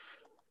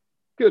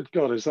Good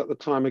God, is that the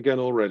time again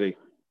already?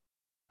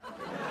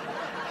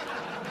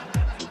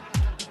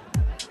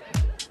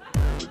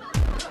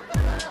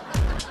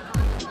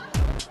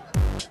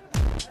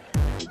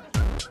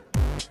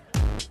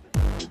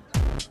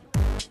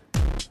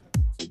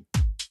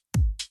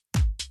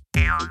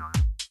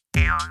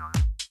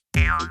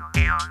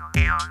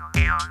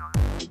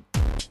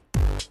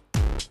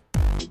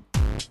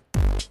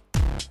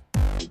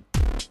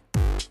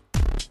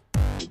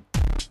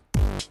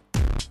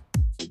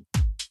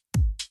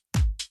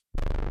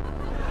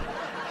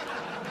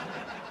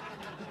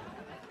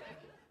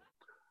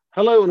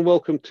 Hello and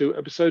welcome to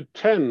episode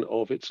 10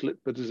 of It's Lit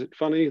But Is It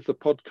Funny, the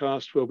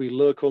podcast where we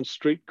lurk on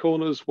street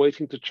corners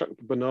waiting to chuck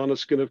the banana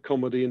skin of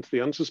comedy into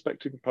the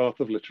unsuspecting path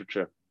of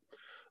literature.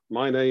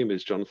 My name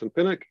is Jonathan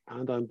Pinnock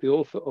and I'm the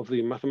author of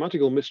the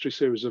mathematical mystery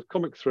series of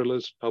comic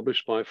thrillers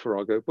published by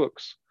Farrago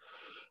Books.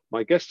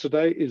 My guest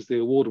today is the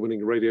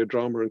award-winning radio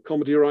drama and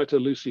comedy writer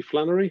Lucy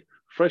Flannery,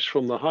 fresh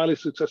from the highly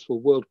successful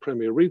world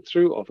premiere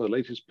read-through of her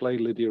latest play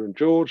Lydia and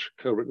George,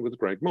 co-written with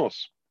Greg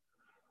Moss.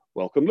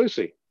 Welcome,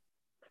 Lucy.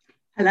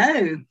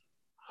 Hello.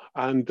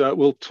 And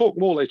we'll talk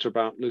more later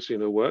about Lucy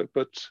and her work,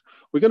 but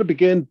we're going to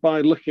begin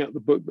by looking at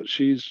the book that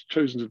she's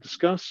chosen to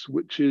discuss,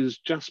 which is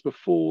Jasper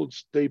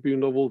Fford's debut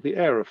novel, The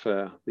Air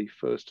Affair, the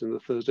first in the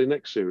Thursday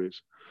Next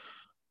series.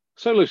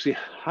 So, Lucy,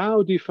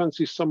 how do you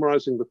fancy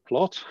summarising the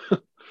plot?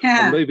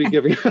 And maybe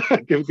giving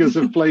us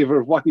a flavour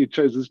of why you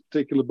chose this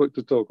particular book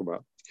to talk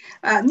about?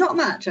 Not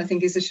much, I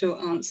think, is the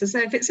short answer. So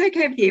if it's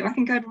okay with you, I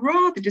think I'd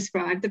rather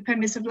describe the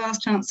premise of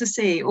Last Chance to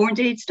See, or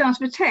indeed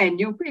Start of a 10,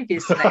 your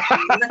previous selection.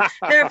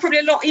 They're probably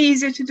a lot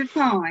easier to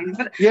define.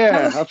 But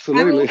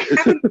absolutely.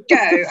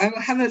 I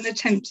will have an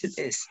attempt at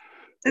this.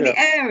 So The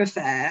Air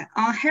Affair,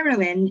 our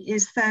heroine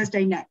is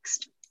Thursday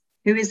Next,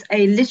 who is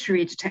a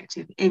literary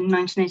detective in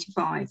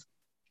 1985,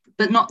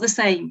 but not the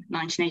same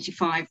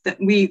 1985 that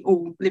we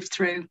all lived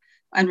through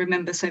and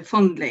remember so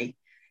fondly.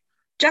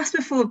 Jasper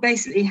Fford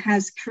basically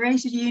has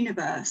created a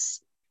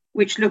universe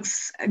which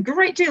looks a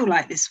great deal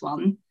like this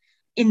one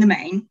in the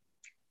main,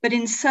 but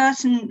in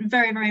certain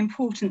very, very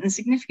important and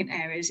significant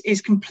areas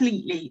is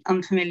completely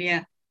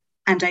unfamiliar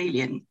and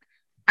alien.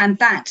 And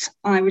that,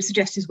 I would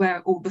suggest, is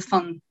where all the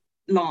fun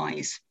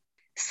lies.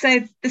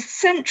 So the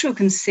central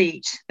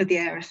conceit of The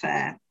Air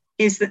Affair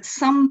is that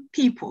some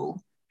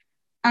people,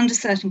 under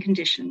certain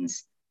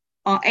conditions,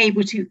 are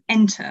able to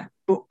enter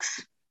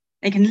books.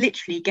 They can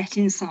literally get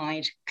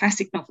inside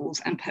classic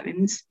novels and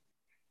poems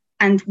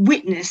and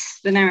witness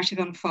the narrative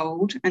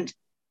unfold and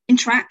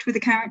interact with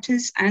the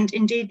characters. And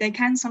indeed, they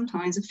can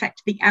sometimes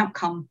affect the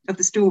outcome of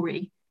the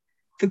story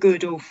for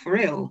good or for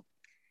ill.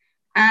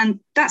 And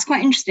that's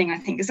quite interesting, I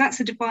think, because that's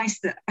a device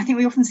that I think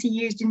we often see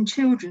used in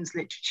children's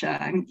literature.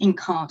 I mean,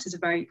 Inkheart is a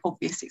very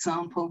obvious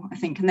example, I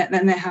think. And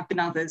then there have been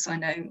others, I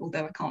know,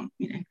 although I can't,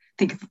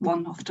 think of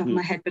one off the top of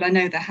my head, but I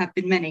know there have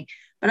been many.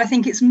 But I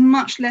think it's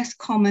much less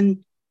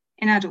common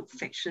in adult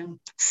fiction,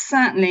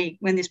 certainly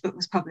when this book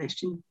was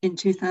published in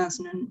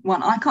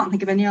 2001. I can't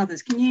think of any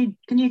others. Can you,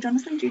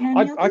 Jonathan? Do you know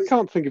any others? I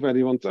can't think of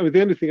anyone. I mean,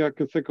 the only thing I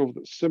can think of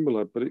that's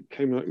similar, but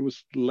it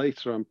was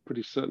later, I'm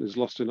pretty certain, is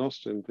Lost in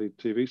Austin, the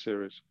TV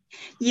series.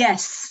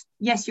 Yes,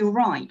 you're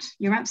right.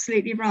 You're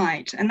absolutely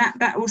right. And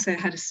that also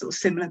had a sort of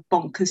similar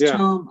bonkers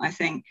charm, I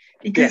think,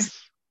 because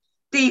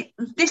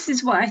this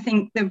is what I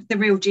think the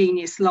real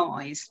genius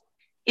lies.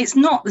 It's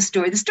not the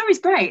story. The story's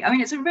great. I mean,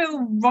 it's a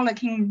real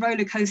rollicking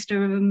roller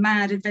coaster of a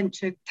mad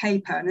adventure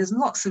caper, and there's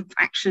lots of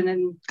action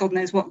and God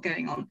knows what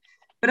going on.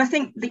 But I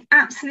think the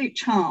absolute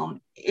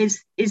charm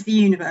is the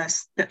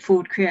universe that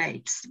Fford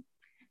creates.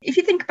 If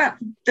you think about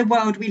the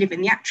world we live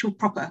in, the actual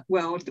proper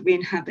world that we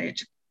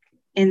inhabit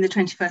in the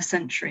 21st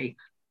century,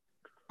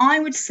 I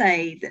would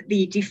say that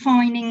the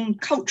defining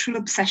cultural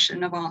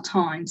obsession of our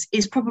times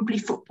is probably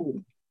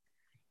football,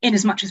 in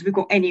as much as we've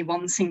got any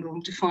one single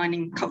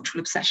defining cultural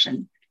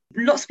obsession.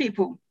 Lots of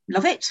people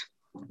love it,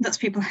 lots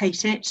of people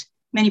hate it,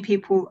 many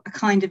people are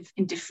kind of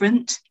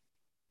indifferent,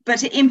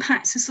 but it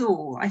impacts us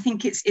all. I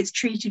think it's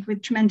treated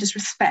with tremendous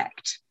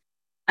respect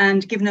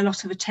and given a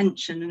lot of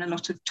attention and a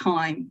lot of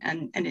time,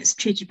 and it's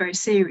treated very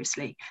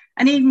seriously.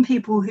 And even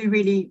people who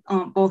really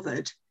aren't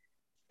bothered,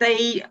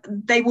 they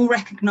will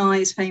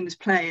recognise famous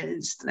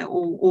players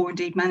or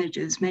indeed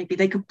managers. Maybe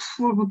they could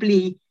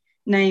probably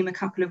name a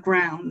couple of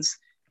grounds.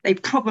 They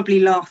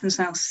probably laugh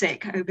themselves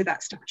sick over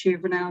that statue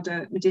of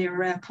Ronaldo at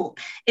Madeira Airport.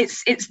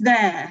 It's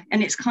there,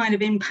 and it's kind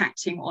of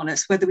impacting on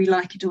us, whether we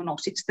like it or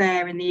not. It's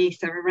there in the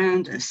ether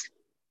around us.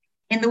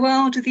 In the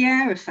world of The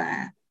Air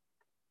Affair,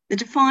 the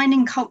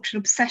defining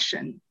cultural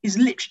obsession is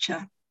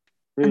literature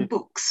and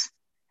books,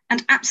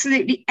 and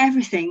absolutely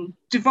everything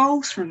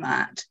devolves from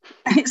that.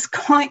 And it's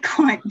quite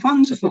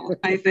wonderful,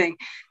 I think.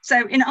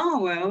 So in our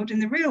world,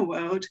 in the real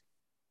world,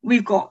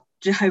 we've got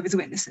Jehovah's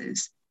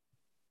Witnesses.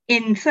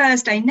 In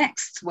Thursday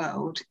Next's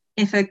world,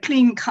 if a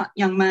clean-cut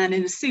young man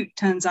in a suit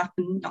turns up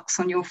and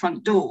knocks on your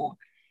front door,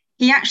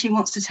 he actually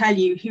wants to tell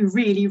you who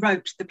really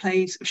wrote the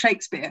plays of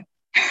Shakespeare.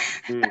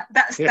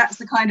 That's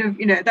the kind of,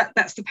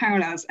 that's the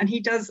parallels. And he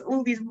does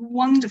all these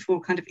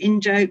wonderful kind of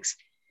in-jokes,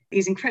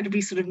 these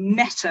incredibly sort of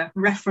meta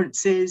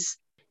references.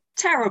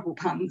 terrible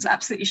puns,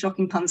 absolutely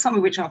shocking puns, some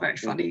of which are very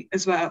funny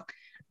as well.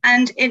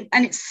 And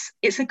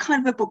it's a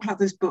kind of a book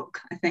lover's book,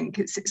 I think.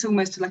 It's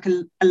almost like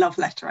a love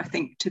letter, I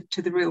think,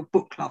 to the real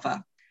book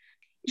lover.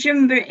 Do you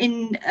remember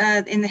in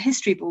The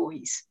History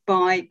Boys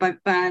by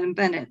Alan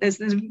Bennett,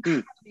 there's an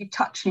incredibly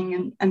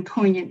touching and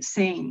poignant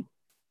scene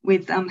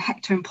with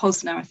Hector and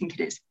Posner, I think it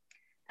is.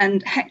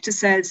 And Hector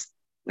says,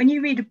 when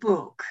you read a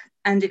book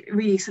and it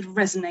really sort of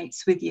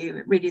resonates with you,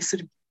 it really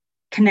sort of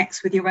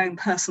connects with your own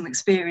personal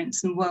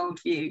experience and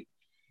worldview,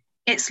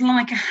 it's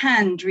like a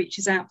hand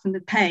reaches out from the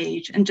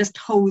page and just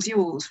holds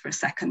yours for a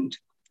second.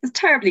 It's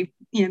terribly,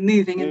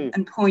 moving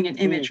and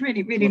poignant image,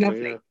 really, really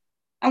lovely. Yeah.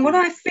 And what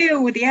I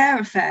feel with The Air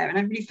Affair, and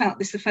I really felt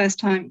this the first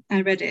time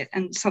I read it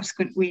and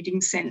subsequent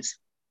reading since,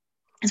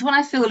 is what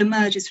I feel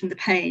emerges from the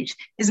page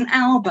is an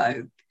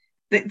elbow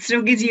that sort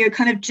of gives you a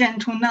kind of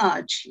gentle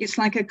nudge. It's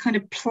like a kind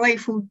of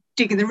playful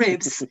dig in the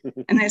ribs.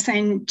 And they're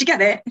saying, did you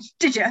get it?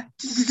 Did you?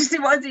 Did you see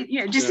what I did?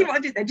 Did you see what I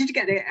did there? Did you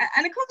get it?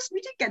 And of course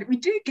we did get it. We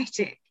do get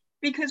it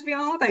because we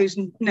are those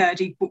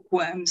nerdy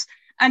bookworms.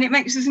 And it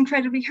makes us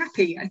incredibly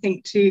happy, I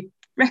think, to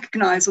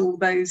recognise all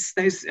those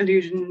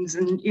allusions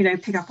and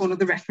pick up all of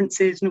the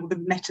references and all the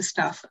meta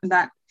stuff and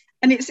that,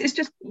 and it's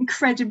just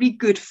incredibly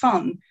good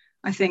fun.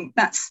 I think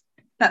that's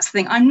the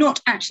thing. I'm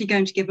not actually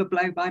going to give a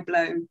blow by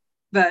blow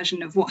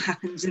version of what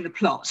happens in the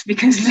plot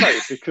because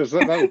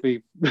that would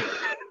be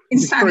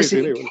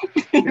insanity.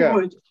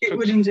 Crazy, it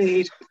would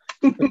indeed.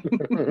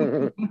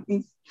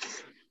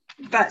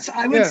 But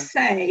I would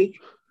say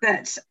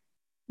that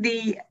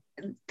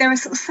there are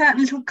sort of certain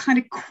little kind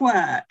of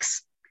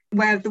quirks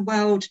where the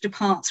world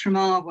departs from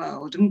our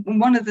world. And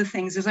one of the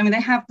things is,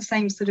 they have the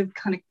same sort of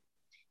kind of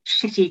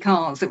shitty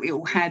cars that we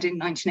all had in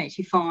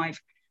 1985,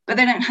 but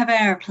they don't have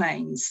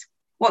airplanes.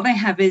 What they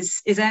have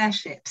is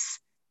airships.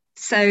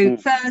 So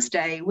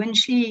Thursday, when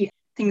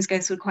things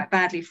go sort of quite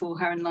badly for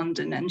her in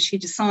London and she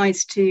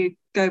decides to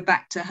go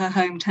back to her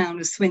hometown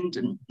of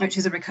Swindon, which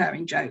is a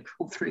recurring joke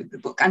all through the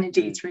book and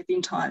indeed through the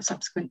entire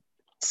subsequent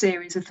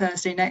series of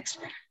Thursday Next,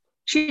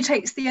 she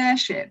takes the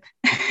airship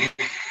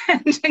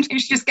and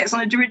she just gets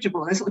on a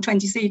dirigible, a sort of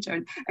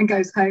 20-seater, and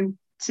goes home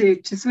to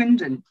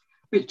Swindon,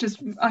 which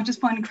I just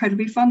find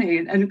incredibly funny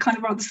and kind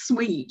of rather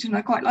sweet. And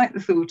I quite like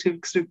the thought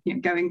of sort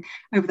of going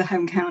over the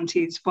home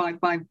counties by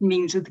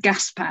means of the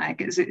gas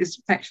bag, as it is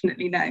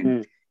affectionately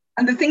known.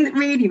 And the thing that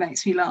really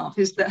makes me laugh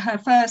is that her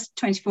first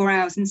 24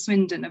 hours in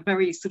Swindon are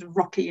very sort of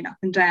rocky and up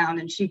and down,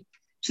 and she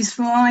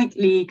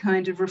slightly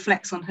kind of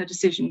reflects on her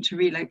decision to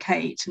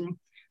relocate and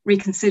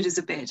reconsiders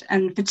a bit,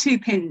 and for 2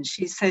 pins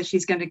she says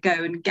she's going to go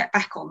and get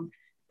back on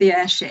the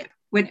airship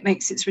when it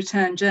makes its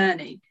return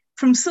journey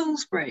from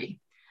Salisbury.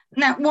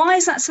 Now, why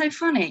is that so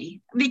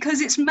funny?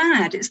 Because it's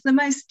mad. It's the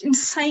most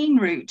insane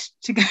route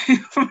to go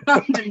from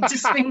London to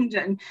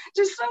Swindon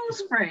to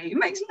Salisbury. It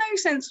makes no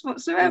sense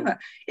whatsoever.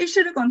 It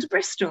should have gone to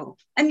Bristol.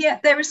 And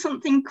yet there is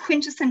something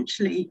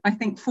quintessentially, I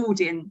think,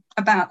 Fordian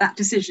about that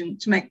decision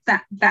to make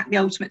that the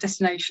ultimate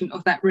destination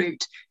of that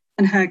route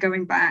and her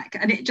going back.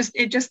 And it just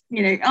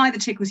either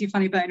tickles your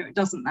funny bone or it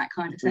doesn't, that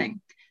kind of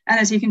thing. And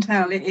as you can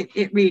tell,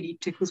 it really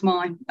tickles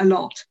mine a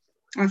lot.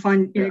 I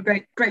find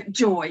great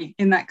joy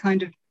in that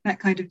kind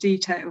of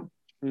detail.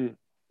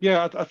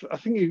 Yeah, I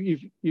think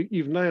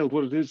you've nailed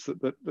what it is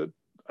that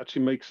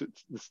actually makes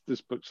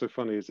this book so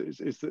funny. Is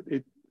that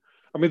it?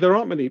 I mean, there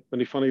aren't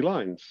many funny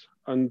lines,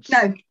 and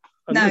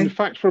in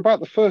fact, for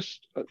about the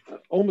first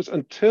almost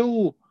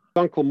until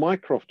Uncle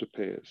Mycroft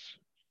appears,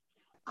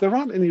 there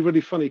aren't any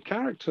really funny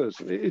characters.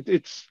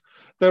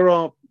 There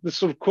are this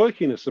sort of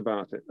quirkiness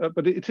about it,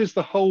 but it is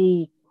the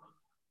whole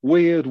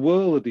weird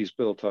world that he's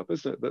built up,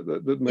 isn't it?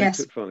 That makes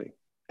it funny.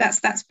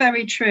 That's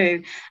very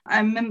true. I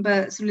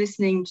remember sort of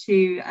listening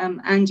to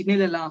Andy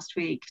Miller last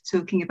week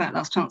talking about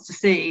Last Chance to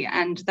See,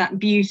 and that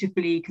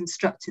beautifully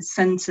constructed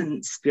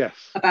sentence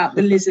about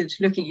the lizard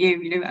looking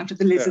at you, out of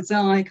the lizard's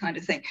eye kind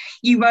of thing.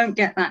 You won't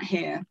get that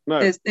here.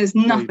 No, there's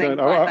nothing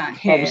like that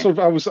here.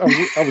 I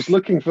was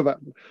looking for that.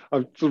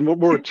 I'm sort of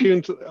more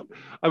attuned to.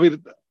 I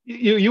mean,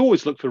 you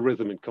always look for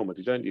rhythm in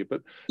comedy, don't you?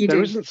 But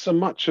there isn't so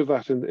much of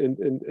that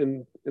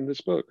in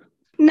this book.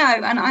 No,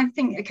 and I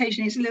think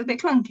occasionally it's a little bit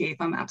clunky,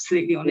 if I'm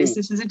absolutely honest.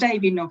 This is a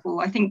debut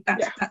novel. I think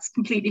that's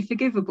completely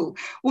forgivable.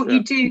 What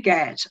you do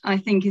get, I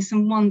think, is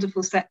some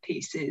wonderful set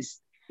pieces.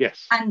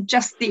 Yes. And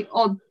just the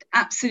odd,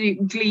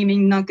 absolute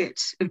gleaming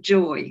nugget of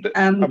joy.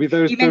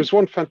 There's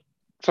one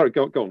sorry,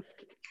 go on.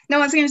 No,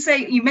 I was going to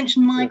say, you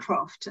mentioned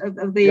Mycroft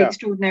of the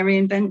extraordinary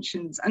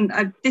inventions,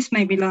 and this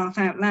made me laugh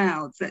out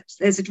loud, that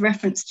there's a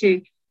reference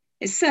to,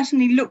 it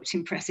certainly looked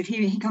impressive.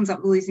 He comes up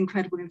with all these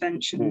incredible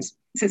inventions.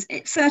 He says,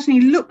 it certainly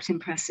looked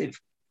impressive,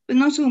 but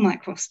not all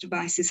Mycroft's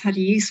devices had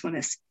a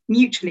usefulness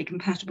mutually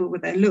compatible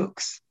with their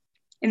looks.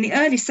 In the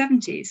early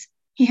 70s,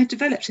 he had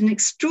developed an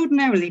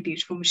extraordinarily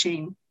beautiful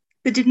machine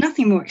that did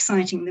nothing more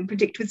exciting than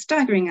predict with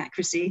staggering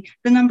accuracy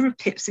the number of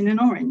pips in an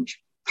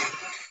orange.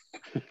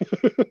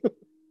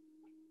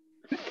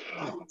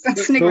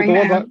 That's sniggering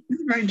now.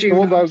 The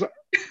one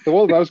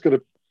that I was going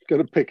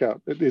to pick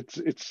up,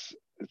 it's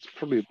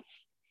probably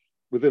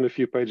within a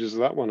few pages of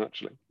that one,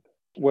 actually,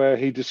 where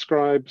he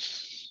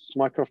describes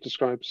Mycroft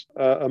describes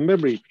a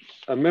memory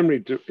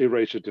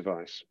erasure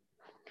device.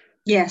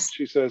 Yes.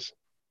 She says,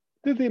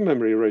 "Did the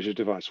memory erasure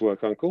device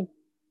work, Uncle?"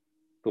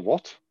 "The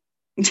what?"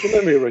 "The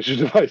memory erasure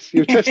device.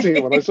 You were testing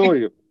it when I saw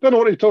you. Don't know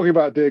what you're talking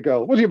about, dear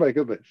girl. What do you make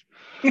of this?"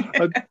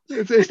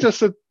 It's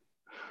just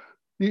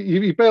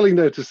you barely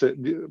notice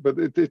it, but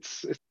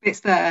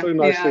it's there. so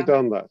nicely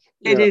done. That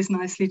it is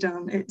nicely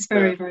done. It's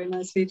very very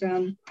nicely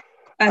done,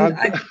 and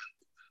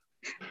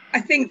I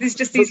think there's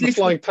just these little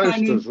flying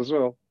toasters as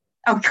well.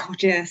 Oh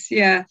God, yes,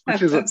 yeah,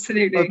 which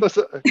absolutely. That's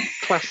a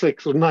classic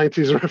sort of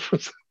 90s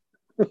reference.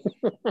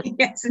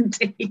 Yes,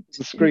 indeed.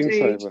 The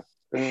screensaver.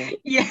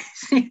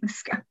 Yes,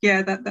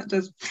 yeah, that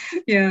does.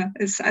 Yeah,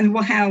 and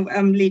how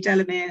Lee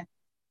Delamere,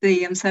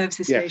 the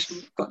services station,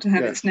 got to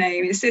have its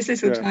name. It's just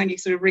little tiny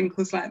sort of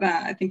wrinkles like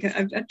that. I think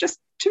are just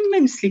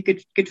tremendously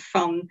good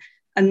fun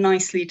and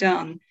nicely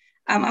done.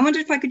 I wonder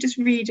if I could just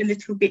read a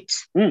little bit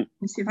and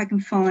see if I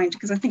can find,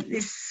 because I think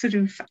this sort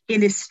of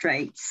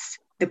illustrates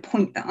the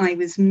point that I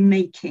was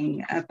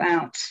making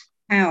about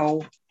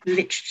how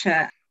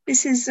literature.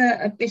 This is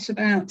a bit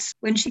about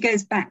when she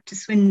goes back to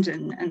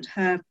Swindon and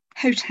her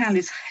hotel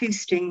is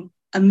hosting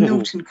a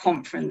Milton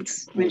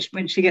conference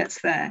when she gets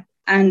there.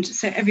 And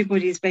so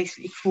everybody is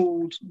basically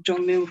called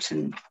John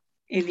Milton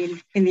in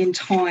the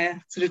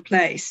entire sort of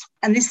place.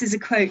 And this is a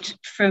quote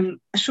from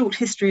A Short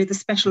History of the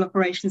Special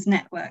Operations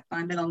Network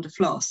by Melander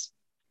Floss.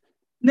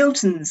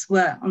 "Miltons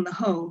were, on the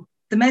whole,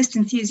 the most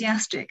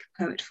enthusiastic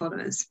poet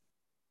followers.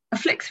 A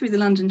flick through the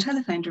London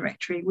telephone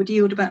directory would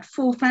yield about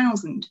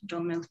 4,000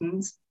 John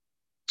Miltons,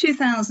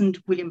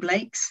 2,000 William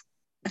Blakes,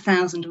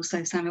 1,000 or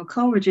so Samuel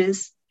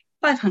Coleridges,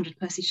 500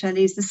 Percy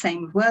Shelleys, the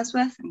same of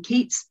Wordsworth and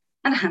Keats,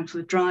 and a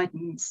handful of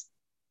Drydens.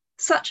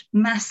 Such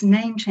mass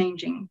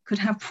name-changing could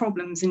have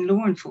problems in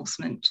law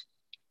enforcement.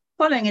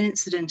 Following an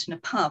incident in a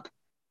pub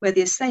where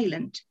the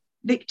assailant,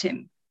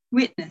 victim,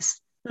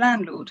 witness,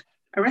 landlord,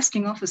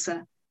 arresting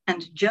officer,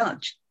 and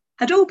judge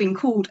had all been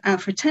called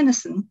Alfred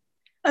Tennyson,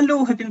 a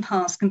law had been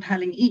passed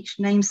compelling each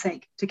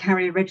namesake to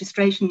carry a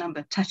registration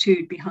number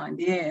tattooed behind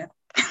the ear."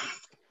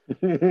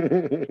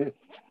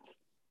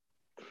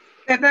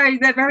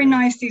 They're very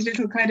nice. These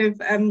little kind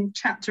of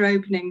chapter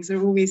openings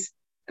are always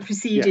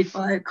preceded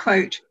by a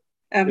quote.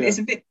 It's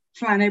a bit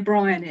Flann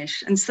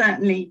O'Brien-ish, and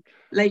certainly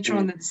later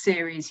on in the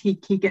series, he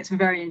gets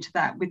very into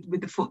that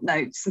with the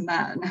footnotes and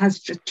that, and has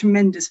just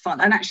tremendous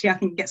fun. And actually, I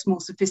think it gets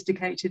more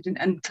sophisticated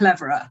and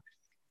cleverer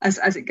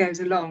as it goes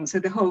along. So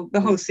the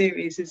whole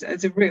series is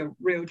a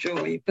real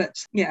joy.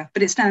 But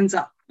it stands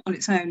up on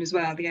its own as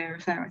well. The Air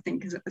Affair, I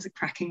think, as a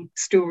cracking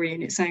story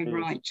in its own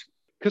right.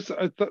 Because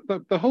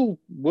the whole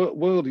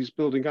world he's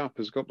building up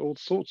has got all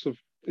sorts of.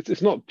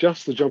 It's not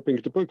just the jumping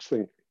into books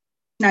thing.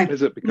 No,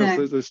 is it?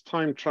 Because there's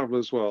time travel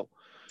as well,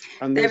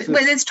 and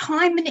there's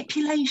time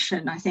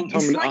manipulation. I think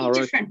it's slightly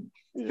different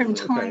from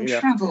time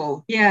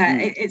travel.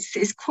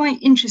 It's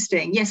quite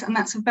interesting. Yes, and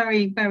that's a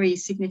very very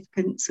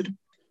significant sort of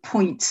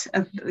point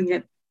of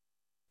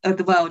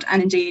the world,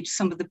 and indeed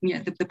some of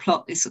the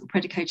plot is sort of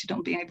predicated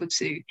on being able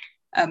to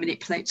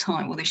manipulate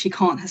time, although she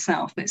can't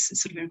herself. It's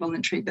sort of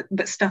involuntary,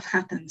 but stuff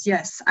happens.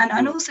 Yes,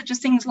 and also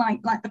just things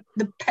like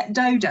the pet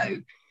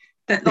dodo.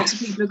 That lots of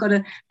people have got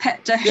a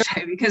pet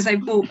dodo because they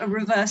bought a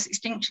reverse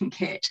extinction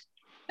kit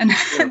and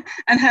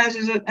hers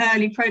is an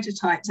early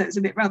prototype, so it's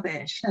a bit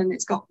rubbish and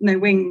it's got no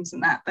wings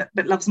and that,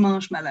 but loves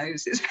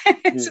marshmallows.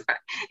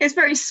 It's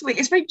very sweet.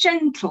 It's very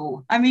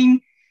gentle. I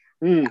mean,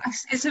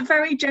 it's a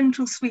very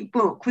gentle, sweet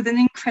book with an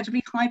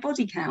incredibly high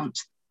body count.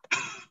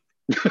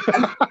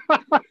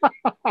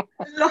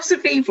 Lots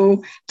of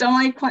people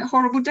die quite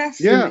horrible deaths.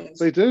 Yeah,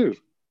 they do.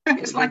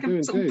 It's like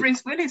a sort of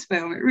Bruce Willis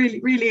film. It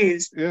really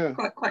is.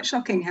 Quite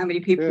shocking how many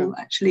people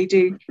actually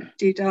do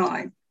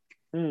die.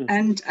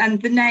 And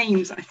the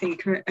names, I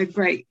think, are a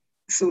great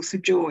source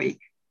of joy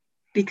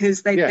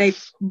because they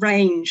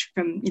range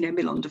from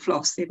Melander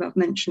Floss, the above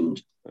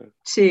mentioned,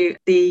 to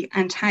the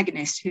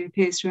antagonist who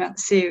appears throughout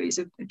the series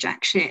of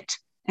Jack Shit,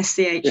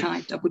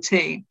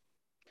 SCHITT,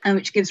 and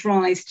which gives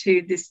rise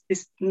to this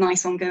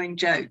nice ongoing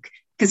joke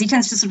because he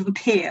tends to sort of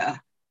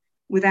appear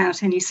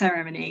without any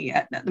ceremony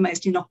at the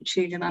most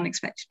inopportune and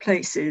unexpected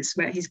places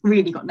where he's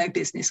really got no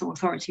business or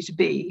authority to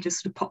be. He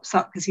just sort of pops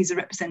up because he's a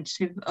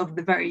representative of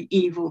the very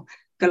evil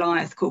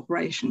Goliath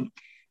Corporation.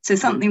 So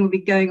something will be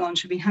going on,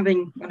 she'll be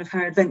having one of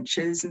her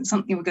adventures and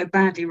something will go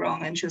badly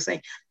wrong and she'll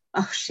say,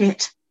 "Oh,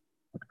 shit."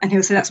 And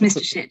he'll say, "That's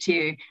Mr. Shit to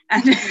you."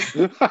 And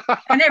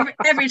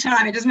every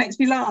time it just makes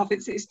me laugh.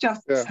 It's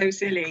just so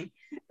silly.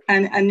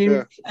 And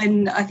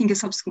I think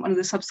one of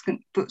the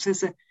subsequent books,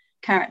 there's a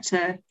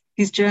character,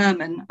 he's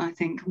German, I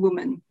think, a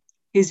woman,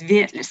 is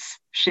Wirthless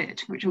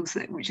shit, which is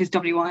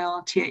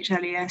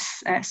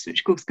WIRTHLESS, which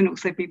of course can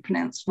also be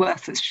pronounced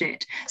worthless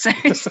shit. So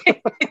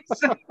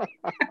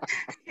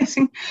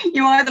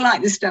you either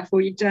like this stuff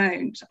or you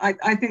don't.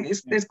 I think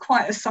there's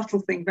quite a subtle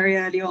thing very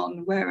early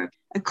on where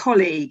a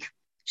colleague,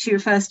 she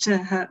refers to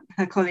her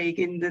colleague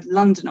in the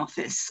London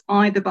office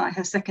either by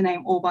her second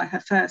name or by her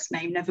first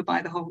name, never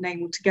by the whole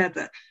name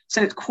altogether.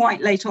 So it's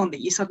quite late on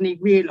that you suddenly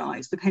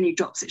realise, the penny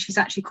drops, that she's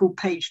actually called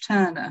Paige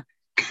Turner.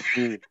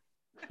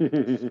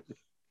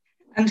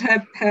 And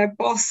her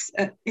boss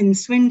in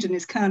Swindon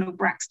is Colonel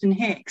Braxton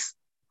Hicks.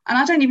 And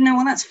I don't even know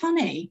why that's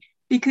funny,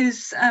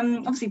 because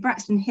obviously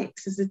Braxton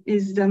Hicks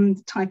is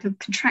the type of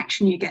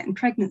contraction you get in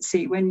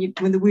pregnancy when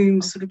the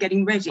womb's sort of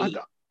getting ready.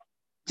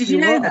 Did you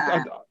know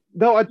that?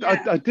 No,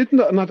 I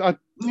didn't. And I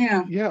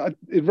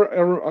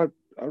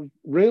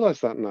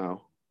realised that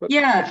now. But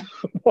yeah.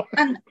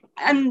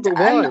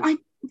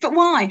 But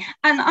why?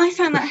 And I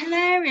found that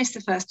hilarious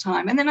the first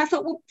time. And then I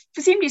thought, well,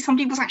 presumably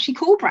somebody was actually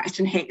called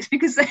Braxton Hicks,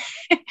 because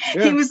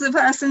he was the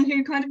person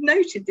who kind of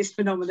noted this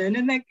phenomenon,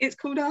 and it's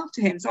called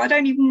after him. So I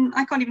can't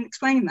even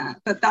explain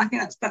that. But I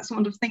think that's the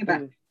wonderful thing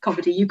about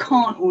comedy. You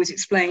can't always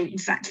explain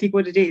exactly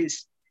what it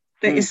is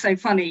that is so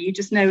funny. You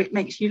just know it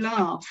makes you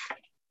laugh.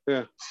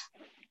 Yeah.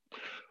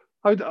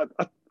 I'm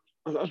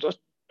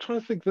trying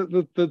to think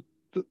that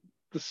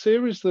the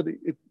series that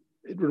it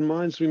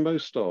reminds me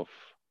most of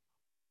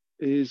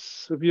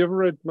is, have you ever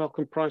read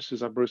Malcolm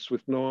Price's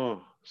Aberystwyth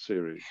Noir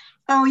series?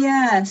 Oh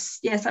yes,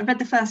 I've read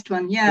the first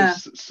one. Yeah,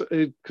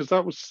 because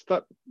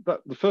that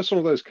the first one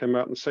of those came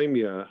out in the same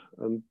year,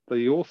 and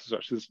the authors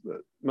actually,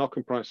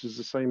 Malcolm Price is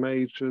the same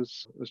age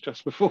as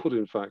Jasper Fforde,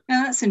 in fact.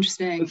 Oh, that's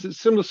interesting. It's a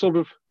similar sort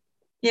of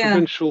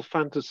provincial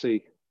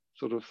fantasy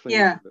sort of thing.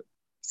 Yeah.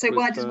 So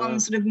why does one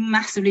sort of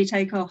massively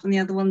take off, and the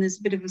other one there's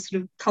a bit of a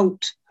sort of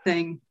cult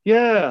thing?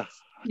 Yeah.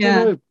 I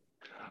don't know.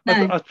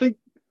 No.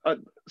 I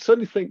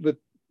certainly think that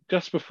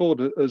Jasper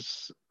Fforde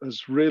has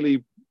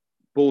really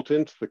bought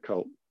into the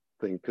cult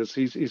thing, because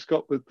he's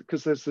got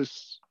because there's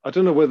this, I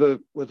don't know whether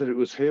it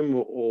was him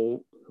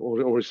or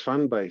his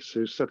fan base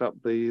who set up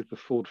the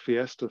Ford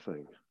Fiesta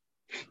thing.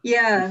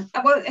 Yeah,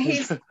 well,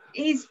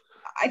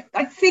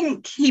 I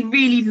think he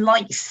really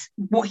likes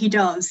what he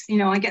does. You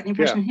know, I get the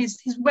impression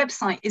his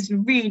website is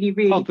really,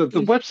 really. Oh, the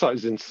website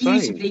is insane.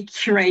 Beautifully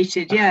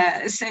curated.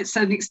 Yeah, it's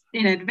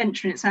an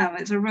adventure in itself.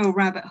 It's a real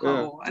rabbit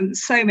hole, and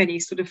so many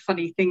sort of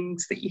funny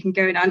things that you can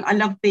go in. I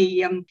love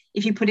the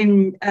if you put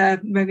in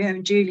Romeo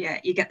and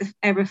Juliet, you get the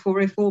Error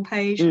 404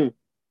 page.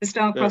 The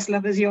star-crossed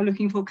lovers you're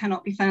looking for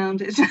cannot be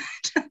found. It's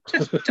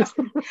just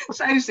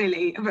so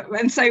silly, and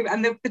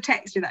the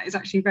text in that is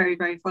actually very,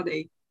 very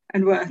funny.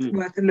 And worth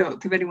a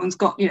look. If anyone's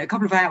got a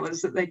couple of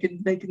hours that they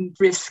can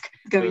risk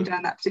going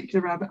down that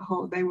particular rabbit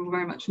hole, they will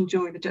very much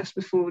enjoy the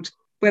Jasper Fforde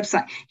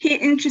website.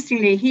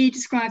 Interestingly, he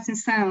describes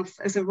himself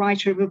as a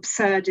writer of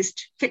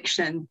absurdist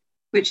fiction,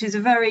 which is a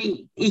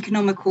very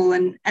economical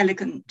and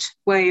elegant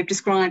way of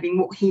describing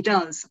what he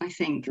does, I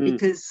think,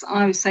 because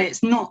I would say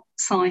it's not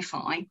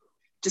sci-fi,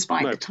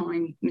 despite the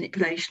time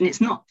manipulation.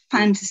 It's not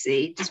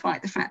fantasy,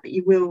 despite the fact that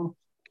you will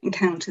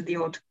encounter the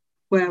odd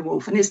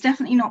werewolf, and it's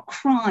definitely not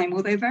crime,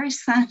 although very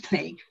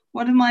sadly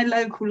one of my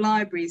local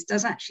libraries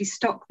does actually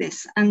stock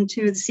this and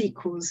two of the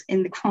sequels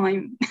in the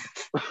crime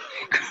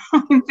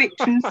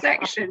fiction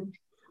section,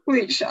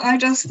 which I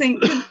just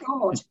think, good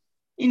God,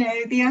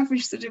 the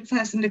average sort of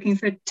person looking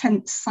for a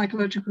tense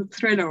psychological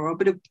thriller or a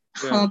bit of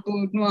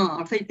hard-boiled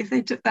noir, if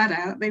they took that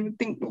out, they would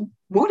think, well,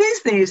 what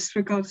is this,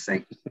 for God's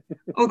sake?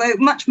 Although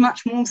much,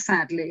 much more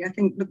sadly, I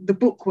think the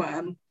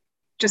bookworm,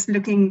 just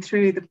looking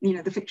through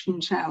the fiction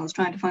shelves,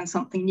 trying to find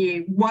something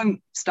new,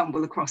 won't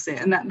stumble across it,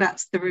 and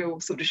that's the real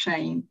sort of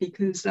shame,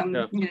 because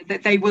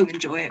they will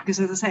enjoy it, because,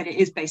 as I said, it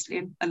is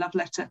basically a love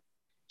letter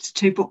to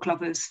two book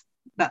lovers.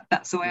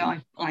 That's the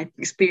way I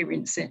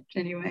experience it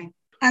anyway.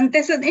 And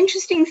there's an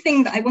interesting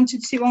thing that I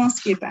wanted to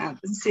ask you about,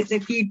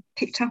 if you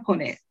picked up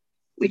on it,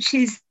 which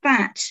is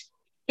that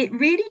it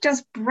really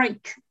does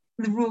break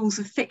the rules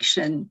of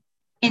fiction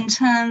in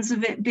terms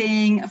of it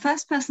being a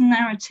first-person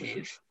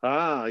narrative.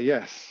 Ah,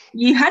 yes.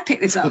 You had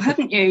picked this up,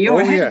 hadn't you? You're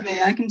ahead of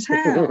me, I can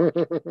tell.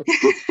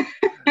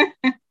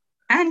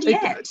 And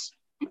yet.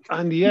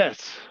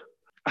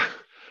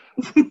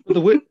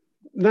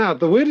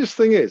 The weirdest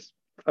thing is,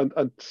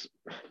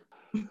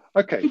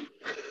 okay,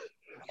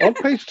 on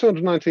page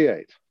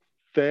 298,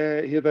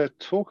 they're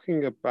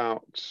talking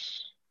about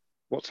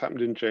what's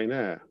happened in Jane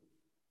Eyre.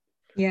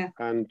 Yeah.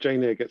 And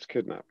Jane Eyre gets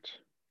kidnapped.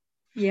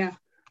 Yeah.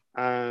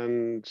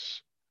 And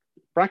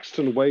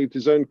Braxton waved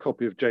his own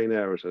copy of Jane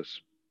Eyre at us.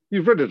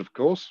 You've read it, of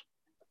course.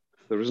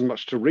 There isn't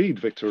much to read,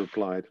 Victor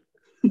replied.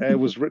 Eyre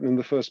was written in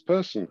the first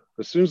person.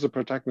 As soon as the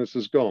protagonist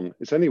has gone,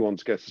 it's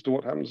anyone's guess as to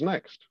what happens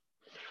next.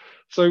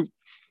 So,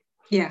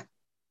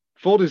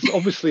 Fforde is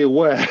obviously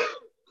aware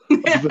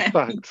of the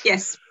fact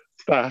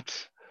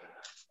that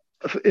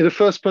in a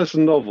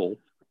first-person novel,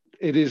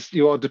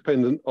 you are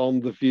dependent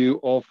on the view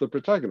of the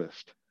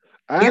protagonist.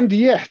 And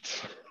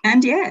yet,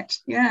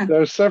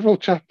 there are several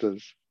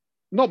chapters,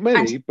 not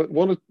many, but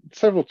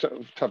several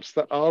chapters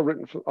that are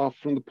written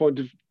from the point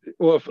of,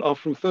 or are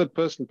from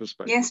third-person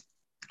perspective. Yes,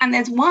 and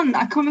there's one,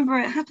 I can't remember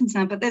where it happens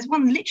now, but there's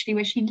one literally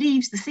where she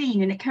leaves the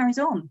scene and it carries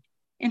on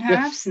in her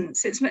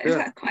absence. It's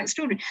quite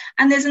extraordinary.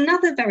 And there's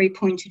another very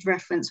pointed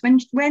reference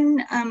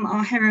when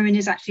our heroine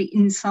is actually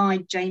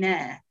inside Jane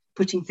Eyre,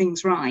 putting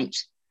things right.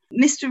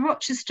 Mr.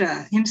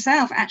 Rochester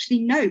himself actually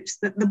notes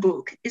that the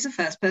book is a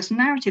first-person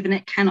narrative and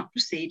it cannot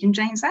proceed in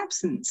Jane's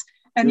absence.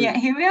 And yet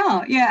here we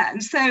are,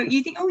 and so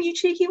you think, oh, you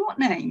cheeky what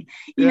name?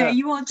 You know,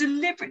 you are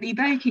deliberately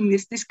breaking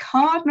this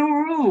cardinal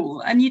rule,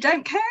 and you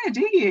don't care,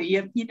 do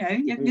you?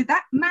 You're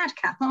that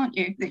madcap, aren't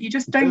you? That you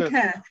just don't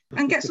care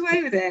and gets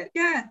away with it.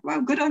 Yeah,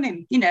 well, good on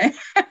him.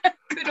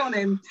 Good on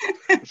him.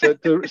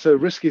 It's a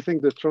risky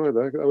thing to try,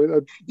 though. I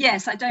mean,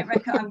 yes, I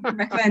wouldn't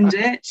recommend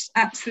it.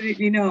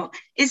 Absolutely not.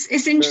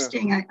 It's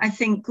interesting. I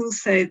think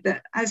also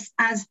that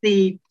as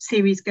the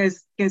series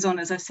goes on,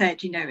 as I said,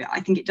 I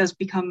think it does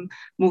become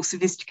more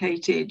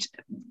sophisticated,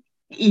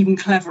 even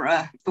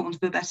cleverer, for want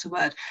of a better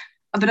word.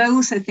 But I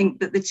also think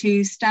that the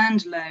two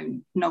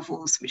standalone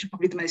novels, which are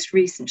probably the most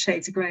recent,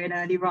 Shades of Grey and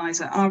Early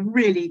Riser, are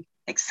really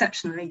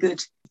exceptionally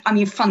good. I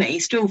mean, funny,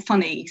 still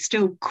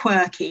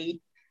quirky,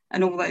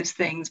 and all those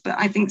things, but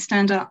I think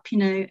stand up,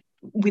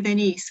 with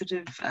any sort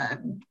of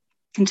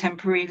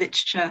contemporary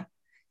literature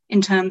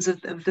in terms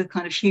of the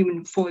kind of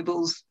human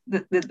foibles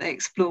that they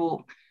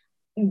explore.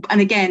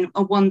 And again,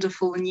 a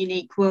wonderful and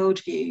unique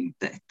worldview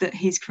that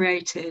he's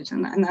created.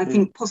 And I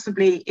think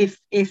possibly if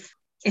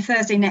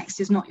Thursday Next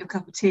is not your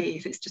cup of tea,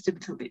 if it's just a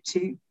little bit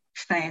too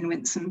fey and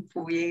winsome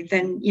for you,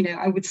 then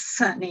I would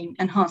certainly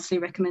and heartily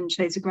recommend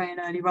Shades of Grey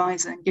and Early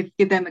Riser and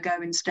give them a go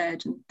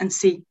instead and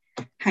see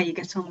how you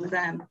get on with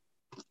them.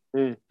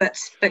 But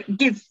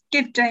give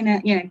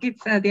Jane give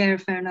The Air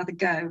Affair another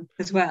go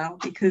as well,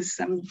 because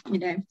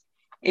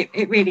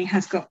it really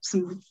has got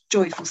some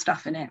joyful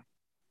stuff in it.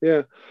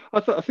 Yeah, I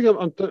think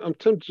I'm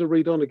tempted to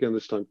read on again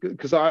this time,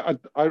 because I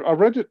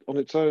read it on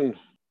its own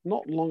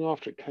not long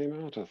after it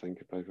came out, I think,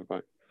 in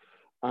paperback,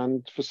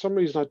 and for some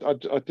reason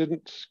I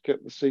didn't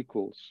get the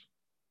sequels.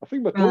 I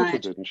think my daughter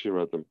did, and she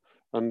read them,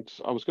 and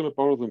I was going to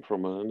borrow them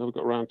from her, and I never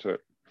got around to it.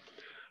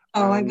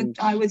 Oh,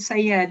 I would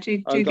say, do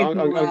give them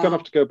I'm going to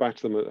have to go back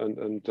to them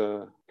and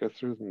go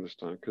through them this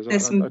time, because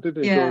I did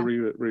enjoy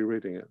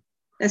rereading it.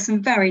 There's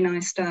some very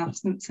nice stuff,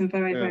 some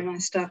very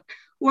nice stuff.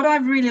 What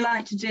I'd really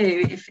like to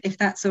do, if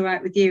that's all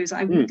right with you, is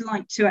I would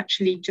like to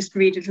actually just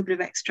read a little bit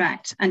of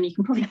extract, and you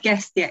can probably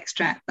guess the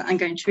extract that I'm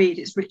going to read.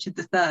 It's Richard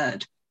III,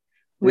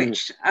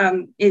 which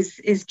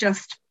is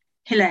just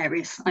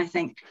hilarious, I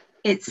think.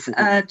 It's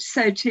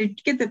so to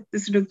give the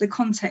sort of the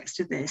context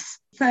of this,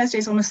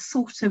 Thursday's on a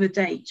sort of a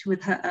date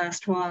with her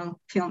erstwhile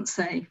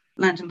fiance,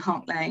 Landon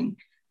Park Lane,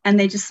 and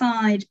they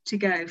decide to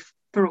go,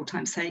 for all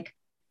time's sake,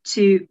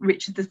 to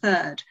Richard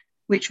III,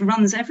 which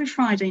runs every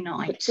Friday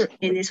night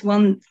in this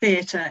one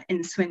theatre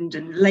in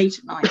Swindon, late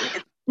at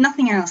night.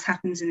 Nothing else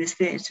happens in this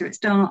theatre. It's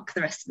dark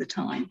the rest of the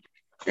time.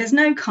 There's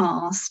no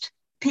cast.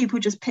 People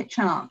just pitch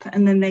up,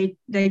 and then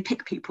they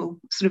pick people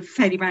sort of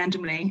fairly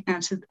randomly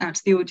out of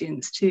the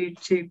audience to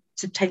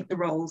take the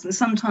roles. And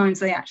sometimes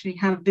they actually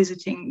have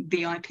visiting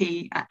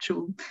VIP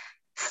actual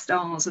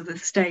stars of the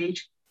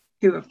stage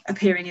who are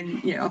appearing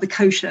in other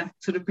kosher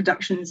sort of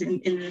productions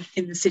in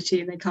the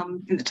city, and they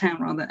come in the town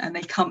rather, and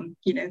they come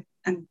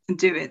and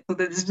do it.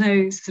 Although there's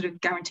no sort of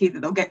guarantee that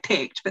they'll get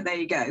picked, but there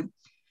you go.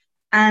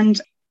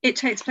 And it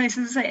takes place,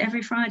 as I say,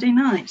 every Friday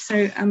night.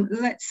 So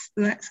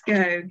let's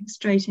go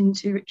straight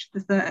into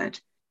Richard III.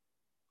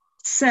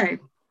 So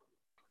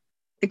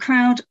the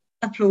crowd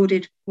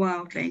applauded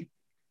wildly.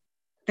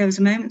 There was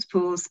a moment's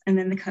pause, and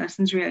then the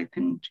curtains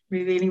reopened,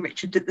 revealing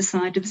Richard at the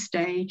side of the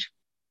stage.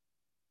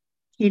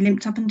 He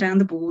limped up and down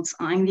the boards,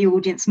 eyeing the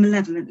audience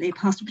malevolently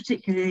past a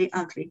particularly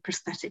ugly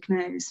prosthetic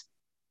nose.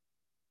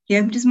 He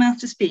opened his mouth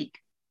to speak,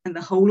 and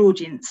the whole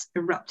audience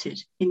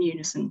erupted in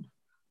unison.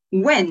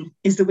 When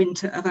is the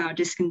winter of our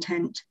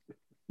discontent?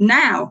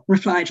 Now,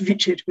 replied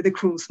Richard with a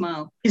cruel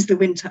smile, is the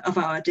winter of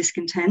our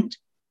discontent.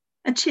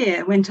 A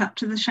cheer went up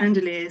to the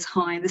chandeliers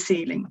high in the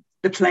ceiling.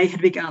 The play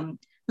had begun.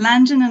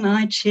 Landon and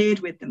I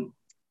cheered with them.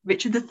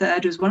 Richard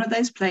III was one of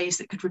those plays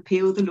that could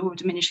repeal the law of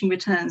diminishing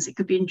returns. It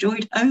could be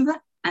enjoyed over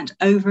and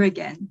over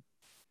again.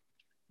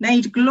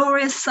 Made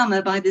glorious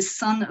summer by this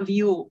son of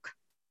York,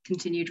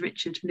 continued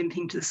Richard,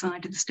 limping to the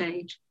side of the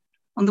stage.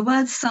 On the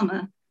word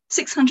summer,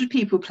 600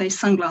 people placed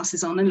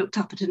sunglasses on and looked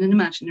up at an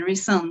imaginary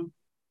sun.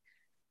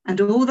 And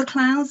all the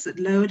clouds that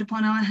lowered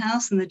upon our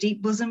house in the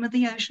deep bosom of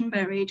the ocean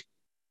buried.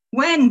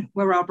 When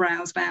were our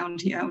brows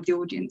bound, he yelled the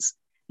audience.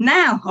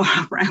 Now are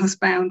our brows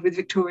bound with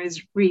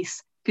Victoria's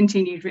wreaths,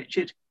 continued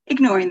Richard,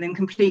 ignoring them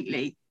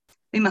completely.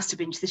 We must have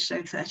been to this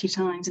show 30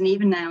 times, and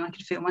even now I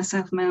could feel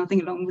myself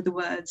mouthing along with the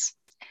words.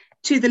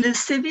 To the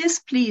lascivious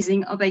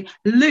pleasing of a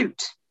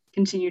lute,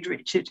 continued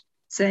Richard,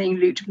 saying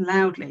lute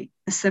loudly,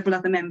 as several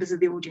other members of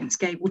the audience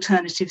gave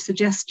alternative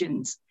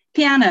suggestions.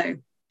 Piano,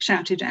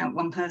 shouted out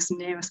one person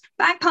near us.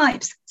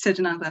 Bagpipes, said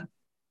another.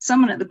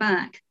 Someone at the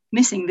back,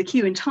 missing the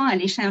cue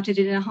entirely, shouted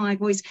in a high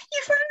voice,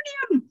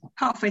 euphonium,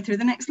 halfway through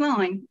the next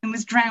line, and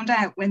was drowned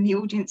out when the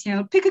audience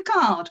yelled, pick a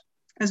card,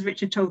 as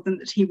Richard told them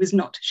that he was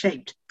not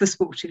shaped for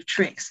sportive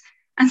tricks.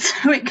 And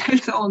so it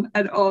goes on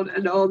and on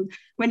and on.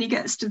 When he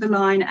gets to the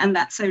line, and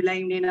that's so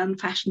lame and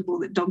unfashionable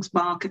that dogs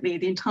bark at me,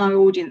 the entire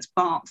audience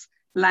barks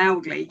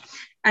loudly,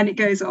 and it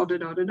goes on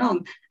and on and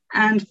on.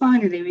 And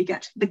finally we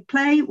get, the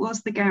play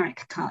was the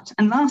Garrick cut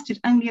and lasted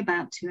only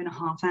about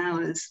 2.5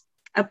 hours.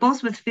 At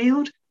Bosworth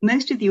Field,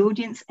 most of the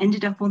audience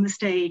ended up on the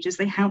stage as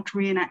they helped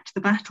reenact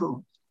the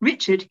battle.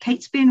 Richard,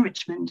 Catesby and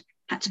Richmond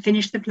had to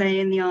finish the play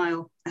in the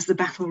aisle as the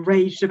battle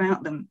raged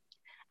about them.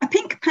 A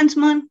pink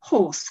pantomime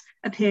horse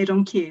appeared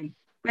on cue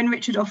when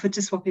Richard offered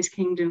to swap his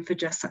kingdom for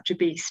just such a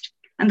beast,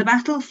 and the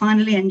battle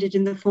finally ended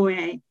in the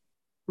foyer.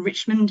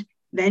 Richmond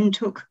then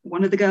took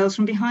one of the girls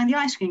from behind the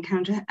ice cream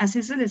counter as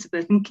his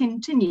Elizabeth and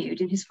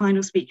continued in his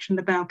final speech from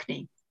the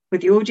balcony,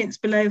 with the audience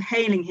below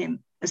hailing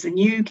him as the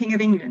new King of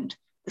England,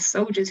 the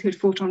soldiers who had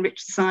fought on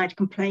Richard's side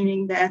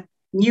complaining their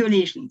new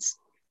allegiance.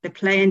 The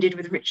play ended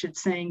with Richard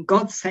saying,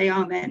 "God say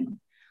amen."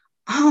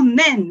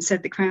 "Amen,"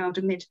 said the crowd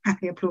amid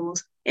happy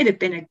applause. It had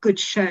been a good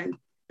show.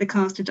 The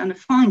cast had done a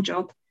fine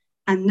job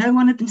and no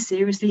one had been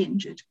seriously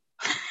injured.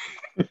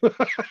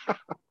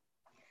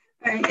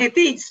 It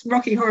beats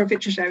Rocky Horror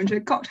Picture Show into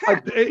a cocked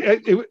hat.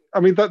 I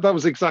mean, that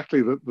was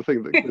exactly the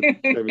thing that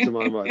came into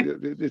my mind.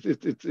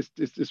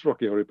 It's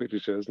Rocky Horror Picture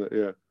Show, isn't it?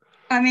 Yeah.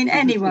 I mean,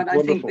 anyone,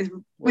 I think,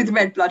 with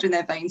red blood in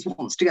their veins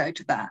wants to go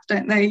to that,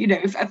 don't they? You know,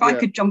 if I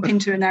could jump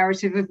into a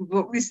narrative of a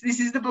book, this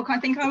is the book I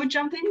think I would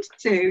jump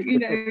into, you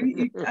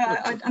know,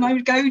 and I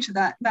would go to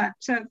that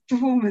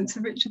performance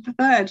of Richard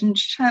III and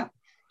shout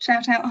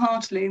out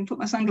heartily and put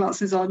my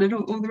sunglasses on and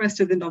all the rest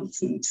of the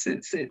nonsense.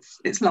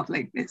 It's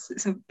lovely. It's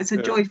a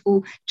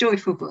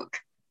joyful book.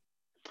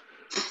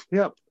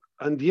 Yeah,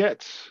 and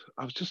yet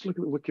I was just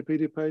looking at the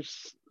Wikipedia page.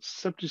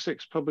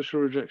 76 publisher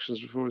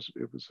rejections before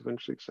it was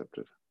eventually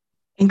accepted.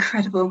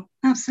 Incredible,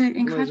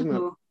 absolutely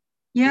incredible.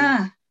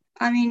 Yeah,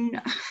 I mean,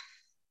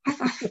 I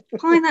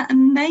find that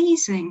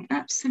amazing,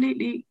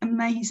 absolutely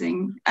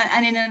amazing,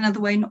 and in another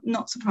way,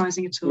 not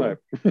surprising at all. No.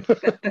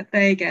 but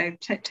there you go.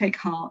 Take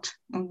heart,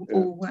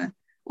 all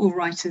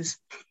writers.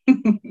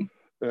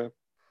 Yeah.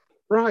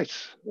 Right.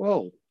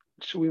 Well,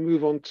 shall we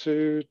move on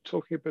to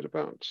talking a bit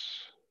about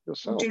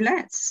yourself? Do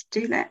let's.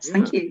 Yeah.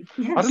 Thank you.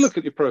 Yes. I had a look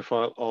at your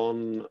profile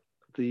on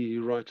the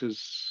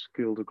Writers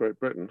Guild of Great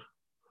Britain.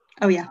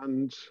 Oh yeah.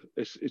 And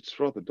it's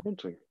rather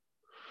daunting.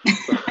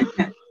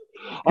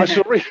 I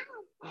shall read.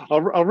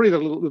 I'll read a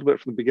little bit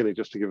from the beginning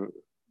just to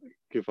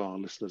give our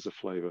listeners a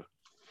flavour.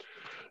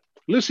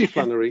 Lucy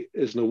Flannery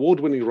is an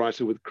award-winning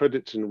writer with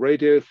credits in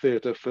radio,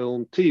 theatre,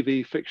 film,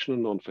 TV, fiction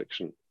and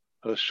non-fiction.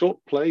 Her short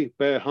play,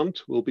 Bear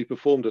Hunt, will be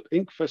performed at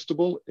Ink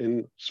Festival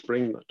in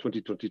spring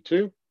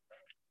 2022.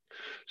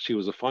 She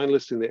was a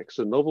finalist in the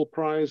Exeter Novel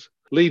Prize,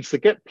 leads the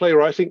Get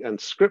Playwriting and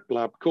Script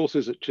Lab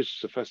courses at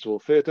Chichester Festival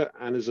Theatre,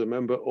 and is a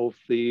member of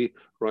the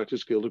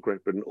Writers Guild of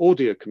Great Britain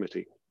Audio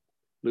Committee.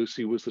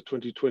 Lucy was the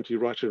 2020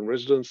 Writer in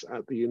Residence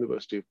at the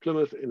University of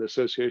Plymouth in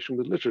association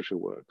with Literature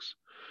Works.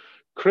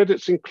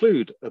 Credits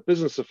include A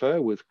Business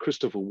Affair with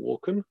Christopher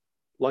Walken,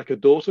 Like a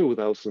Daughter with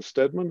Alison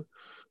Steadman,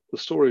 The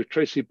Story of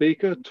Tracy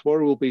Beaker,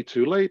 Tomorrow Will Be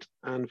Too Late,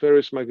 and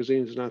various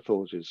magazines and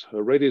anthologies.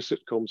 Her radio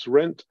sitcoms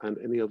Rent and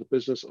Any Other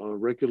Business are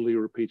regularly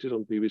repeated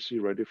on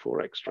BBC Radio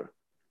 4 Extra.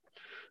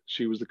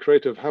 She was the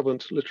creator of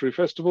Havant Literary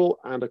Festival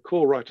and a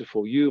core writer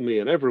for You, Me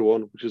and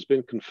Everyone, which has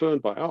been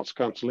confirmed by Arts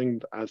Council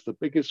England as the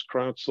biggest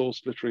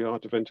crowdsourced literary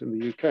art event in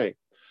the UK.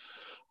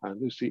 And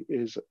Lucy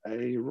is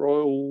a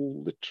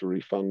Royal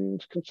Literary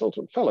Fund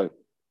Consultant Fellow.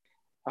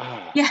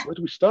 Where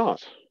do we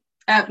start?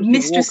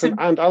 Mistress of...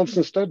 and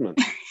Alison Steadman.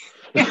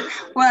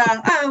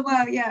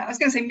 Well, yeah. I was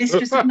going to say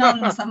Mistress of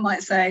None, some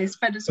might say,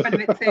 spread a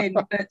bit thin,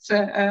 but that's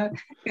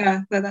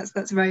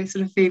a very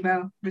sort of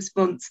female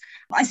response.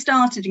 I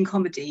started in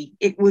comedy;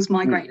 it was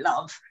my great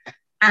love,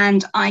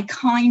 and I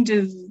kind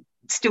of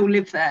still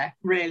live there,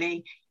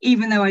 really.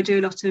 Even though I do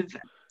a lot of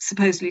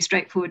supposedly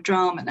straightforward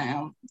drama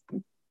now,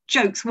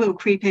 jokes will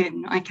creep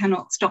in. I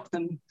cannot stop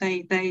them.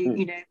 They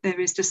you know, there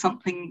is just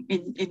something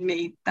in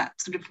me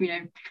that sort of, you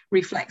know,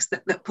 reflects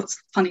that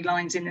puts funny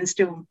lines in and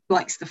still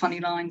likes the funny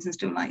lines and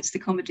still likes the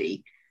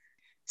comedy.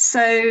 So,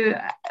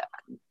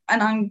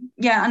 and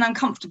I'm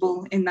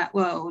comfortable in that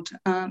world.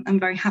 I'm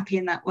very happy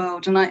in that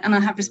world, and I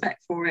have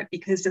respect for it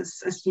because,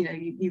 as you know,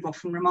 you've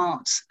often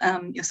remarked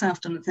yourself,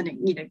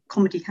 Jonathan, you know,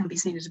 comedy can be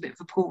seen as a bit of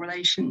a poor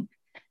relation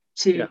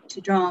to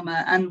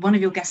drama. And one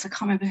of your guests, I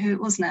can't remember who it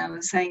was now,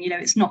 was saying, you know,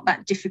 it's not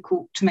that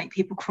difficult to make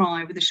people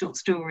cry with a short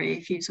story.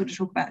 If you sort of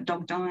talk about a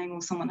dog dying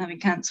or someone having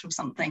cancer or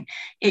something,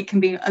 it can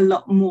be a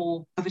lot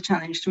more of a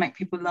challenge to make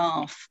people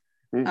laugh,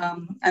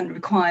 and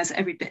requires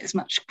every bit as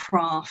much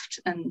craft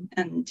and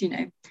you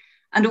know,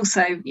 and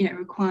also, you know,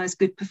 requires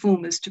good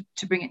performers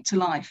to bring it to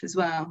life as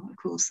well. Of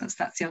course,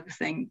 that's the other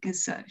thing,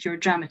 because if you're a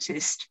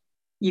dramatist,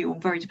 you're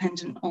very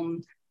dependent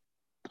on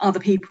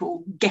other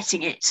people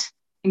getting it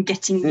and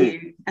getting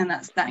you, and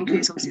that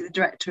includes obviously the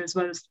director as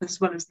well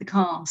as the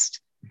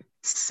cast.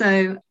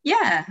 So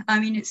yeah,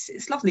 I mean,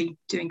 it's lovely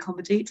doing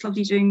comedy, it's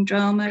lovely doing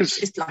drama,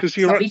 it's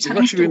lovely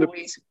telling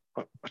stories.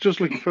 I was just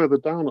looking further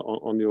down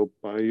on your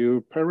bio, you're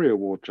a Perry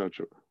Award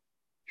judge.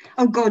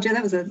 Oh God, yeah,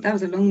 that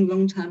was a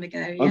long time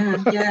ago.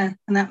 Yeah,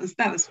 and that was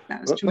tremendously.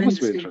 That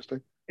must be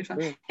interesting.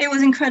 Yeah. It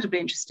was incredibly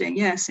interesting.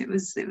 Yes, it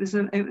was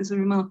a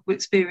remarkable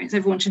experience.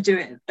 Everyone should do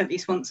it at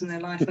least once in their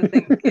life, I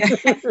think.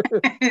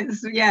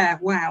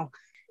 Wow.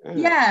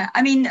 Yeah,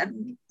 I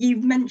mean,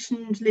 you've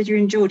mentioned Lydia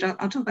and George. I'll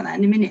talk about that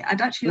in a minute. I'd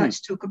actually like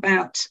to talk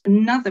about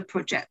another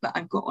project that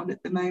I've got on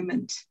at the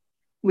moment,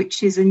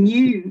 which is a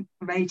new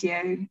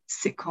radio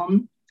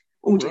sitcom,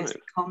 audio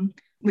sitcom,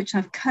 which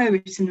I've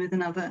co-written with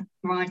another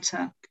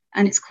writer,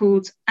 and it's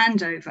called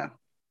Andover.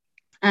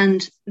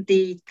 And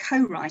the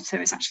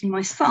co-writer is actually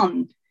my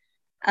son,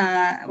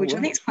 which I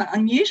think is quite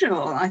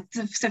unusual.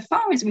 So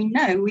far as we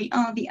know, we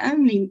are the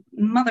only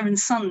mother and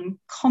son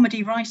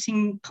comedy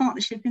writing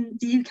partnership in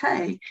the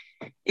UK,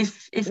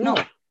 if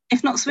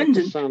not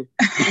Swindon.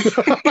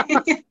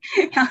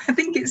 I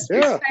think it's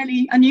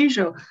fairly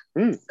unusual.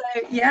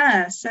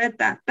 So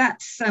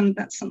that's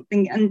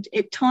something, and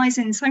it ties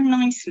in so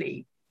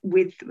nicely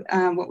with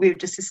what we were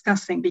just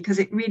discussing, because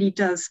it really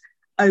does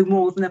owe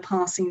more than a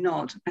passing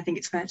nod, I think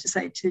it's fair to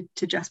say,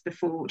 to Jasper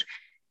Fforde,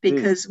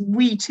 because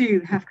we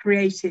too have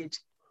created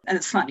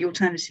a slightly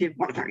alternative,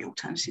 a very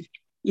alternative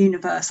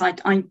universe.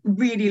 I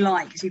really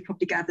like, as you've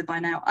probably gathered by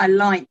now, I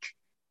like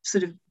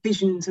sort of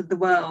visions of the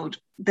world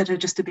that are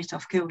just a bit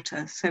off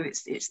kilter. So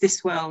it's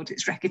this world,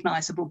 it's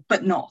recognisable,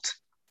 but not.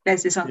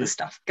 There's this other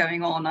stuff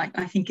going on.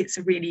 I think it's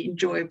a really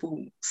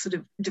enjoyable sort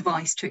of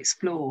device to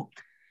explore.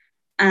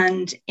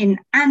 And in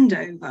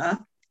Andover,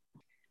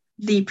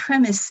 the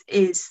premise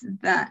is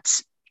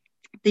that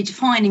the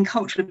defining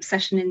cultural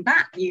obsession in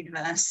that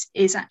universe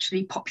is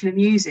actually popular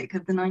music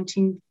of from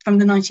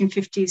the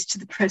 1950s to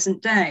the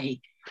present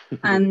day.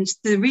 And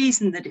the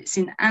reason that it's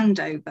in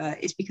Andover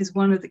is because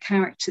one of the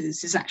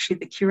characters is actually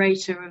the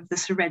curator of the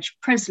Sir Reg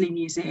Presley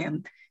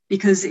Museum,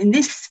 because in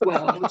this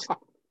world,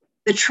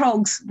 the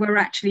Troggs were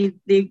actually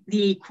the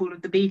equal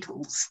of the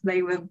Beatles.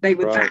 They were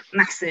that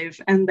massive,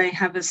 and they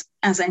have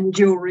as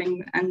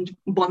enduring and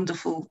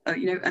wonderful, a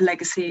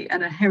legacy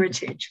and a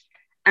heritage.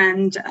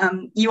 And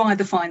you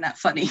either find that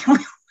funny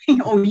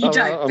or you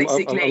don't,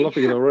 basically. I'm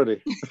loving it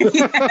already.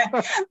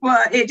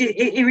 Well,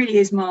 it really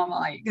is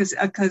Marmite,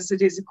 because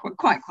it is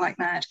quite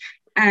mad.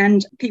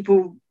 And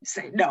people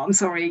say, no, I'm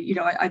sorry,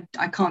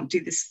 I can't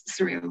do this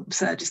surreal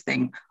absurdist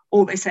thing.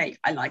 Or they say,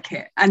 I like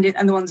it. And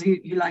the ones who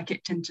like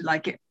it tend to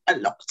like it a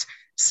lot.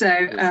 So,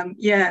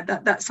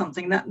 that's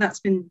something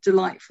that's been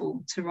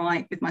delightful to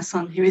write with my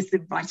son, who is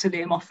the writer,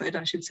 Liam Offord,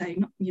 I should say,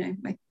 not,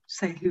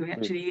 say who he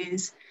actually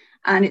is.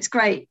 And it's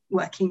great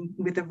working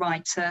with a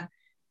writer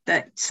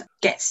that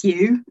gets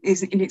you,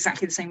 is in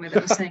exactly the same way that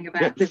I was saying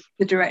about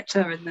the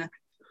director. And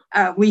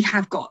we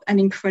have got an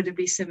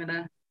incredibly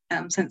similar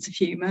sense of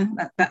humour.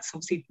 That's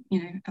obviously,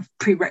 a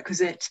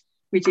prerequisite.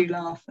 We do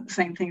laugh at the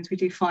same things. We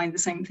do find the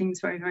same things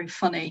very, very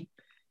funny.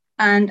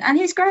 And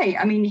he's great.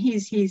 I mean,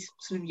 he's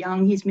sort of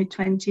young, he's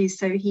mid-20s,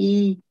 so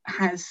he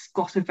has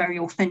got a very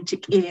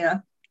authentic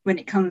ear when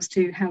it comes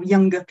to how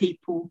younger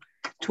people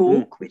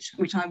talk,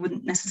 which I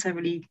wouldn't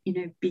necessarily,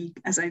 be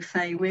as au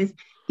fait with.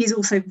 He's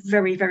also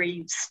very,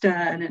 very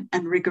stern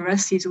and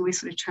rigorous. He's always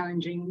sort of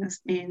challenging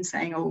me and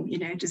saying,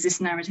 does this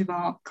narrative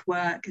arc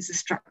work? Is the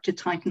structure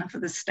tight enough? Are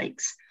the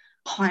stakes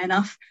high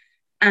enough?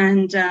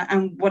 And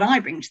what I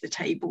bring to the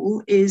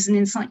table is an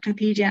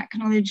encyclopedic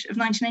knowledge of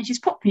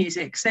 1980s pop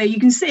music. So you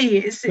can see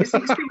it's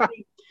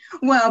extremely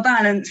well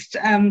balanced,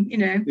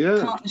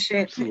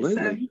 partnership.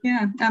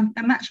 It's,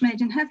 a match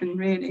made in heaven,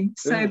 really.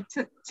 So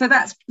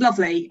that's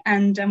lovely.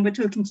 And we're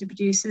talking to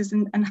producers,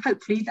 and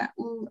hopefully that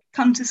will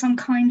come to some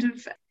kind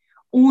of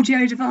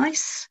audio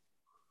device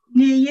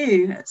near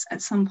you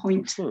at some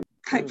point. Excellent.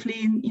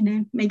 Hopefully,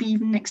 maybe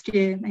even next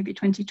year, maybe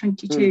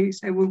 2022.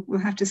 So we'll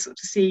have to sort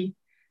of see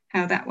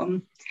how that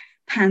one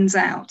pans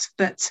out.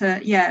 But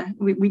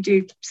we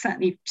do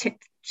certainly tip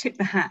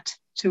the hat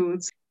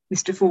towards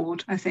Mr.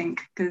 Fforde, I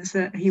think, because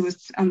he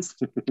was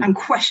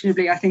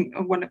unquestionably, I think,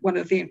 one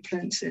of the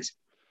influences,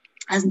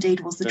 as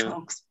indeed was the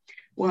Troggs.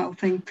 Wild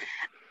thing.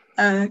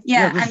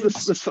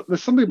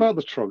 There's something about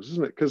the Troggs,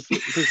 isn't it? Because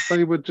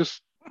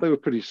they were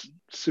pretty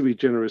sui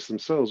generis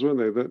themselves, weren't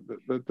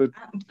they? They're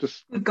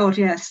just. Oh God,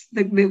 yes.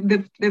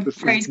 The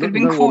phrase could have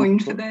been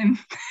coined for them.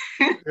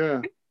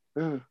 Yeah.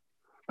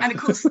 And of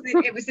course,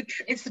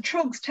 it's the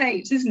Troggs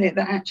tapes, isn't it,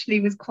 that actually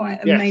was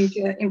quite a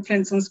major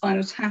influence on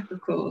Spinal Tap, of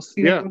course.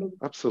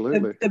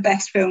 Absolutely. The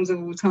best films of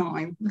all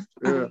time,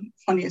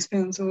 funniest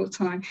films of all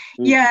time.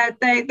 They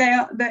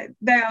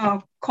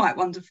are quite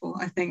wonderful,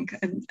 I think,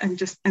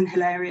 and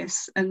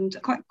hilarious, and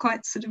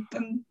quite sort of.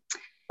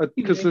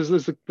 Because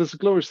there's a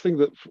glorious thing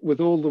that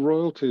with all the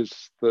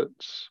royalties that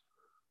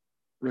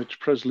Reg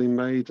Presley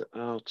made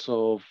out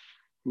of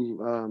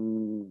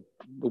the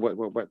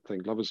wet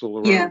thing, Love Is All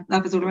Around.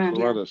 Love Is All Around.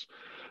 Us.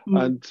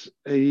 And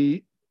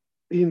he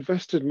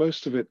invested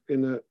most of it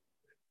in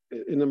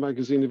a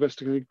magazine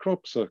investigating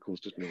crop circles,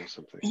 didn't he, or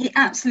something? He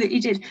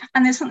absolutely did.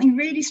 And there's something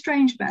really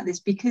strange about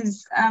this,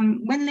 because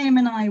when Liam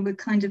and I were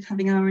kind of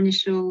having our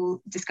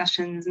initial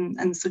discussions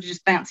and sort of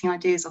just bouncing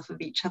ideas off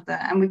of each other,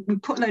 and we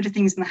put a load of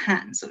things in the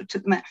hat and sort of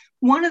took them out.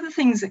 One of the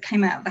things that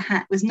came out of the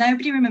hat was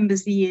nobody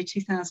remembers the year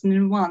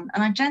 2001,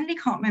 and I generally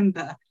can't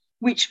remember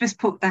which of us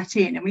put that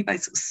in, and we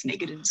both sort of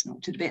sniggered and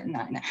snorted a bit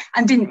and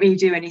didn't really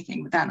do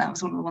anything with that. That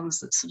was one of the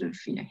ones that sort of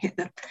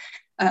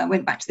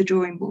went back to the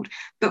drawing board.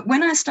 But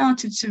when I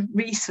started to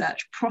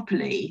research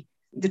properly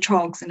the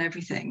Troggs and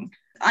everything,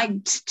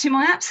 to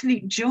my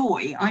absolute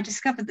joy, I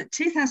discovered that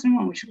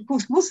 2001, which of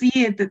course was the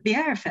year that the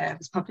Air Affair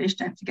was published,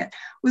 don't forget,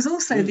 was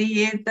also the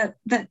year that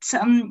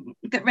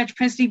Reg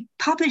Presley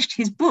published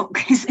his book,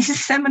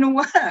 his seminal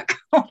work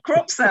on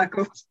crop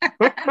circles.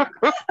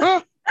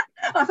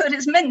 I thought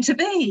it's meant to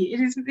be.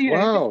 It is,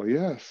 wow,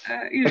 yes.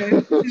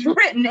 It's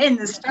written in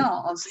the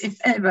stars. If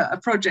ever a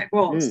project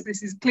was,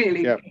 this is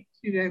clearly,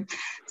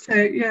 So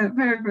yeah,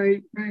 very,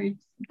 very, very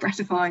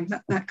gratifying,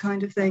 that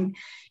kind of thing.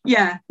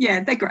 Yeah,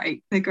 they're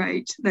great.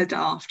 They're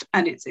daft,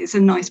 and it's a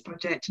nice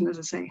project. And as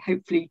I say,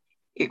 hopefully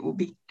it will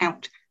be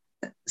out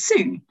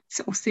soon,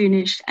 or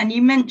soonish. And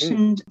you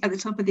mentioned at the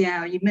top of the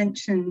hour,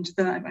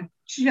 that I've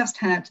just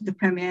had the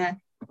premiere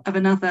of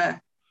another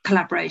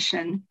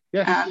collaboration.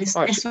 Yes,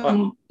 this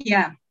one,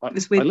 it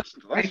was with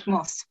Greg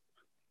Moss.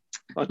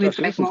 I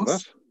listened to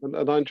that,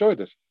 and I enjoyed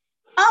it.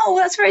 Oh,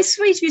 that's very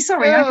sweet of you.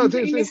 Sorry, I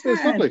completely misheard.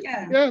 It's lovely.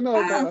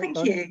 Thank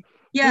you.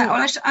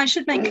 Well, I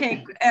should make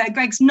clear,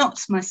 Greg's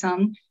not my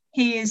son.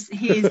 He is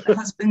the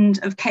husband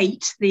of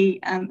Kate,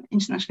 the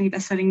internationally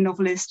best-selling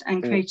novelist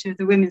and creator of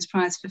the Women's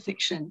Prize for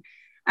Fiction.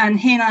 And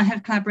he and I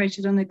have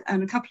collaborated on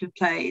a couple of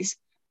plays.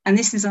 And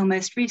this is our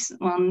most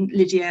recent one,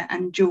 Lydia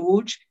and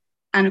George.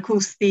 And of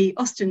course, the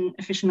Austen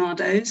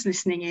aficionados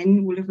listening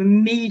in will have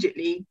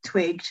immediately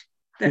twigged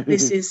that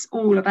this is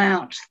all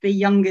about the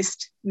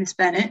youngest Miss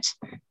Bennet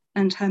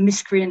and her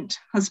miscreant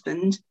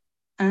husband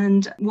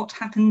and what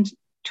happened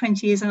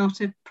 20 years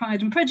after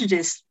Pride and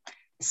Prejudice.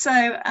 So,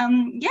 you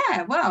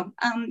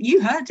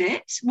heard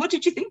it. What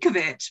did you think of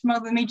it?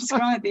 Rather than me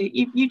describe it,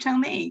 you tell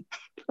me.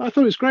 I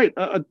thought it was great.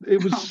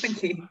 It was. Oh,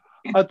 thank you.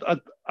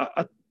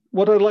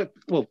 What I liked,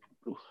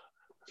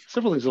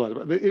 several things I liked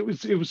about it. It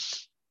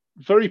was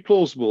very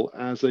plausible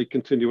as a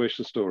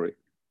continuation story,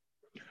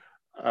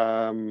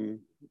 and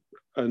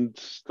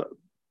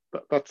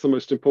that's the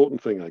most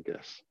important thing, I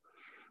guess.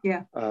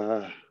 Yeah.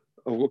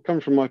 Will come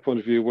from my point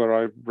of view, where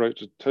I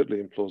wrote a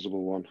totally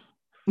implausible one.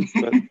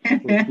 But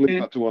we'll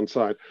leave that to one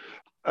side,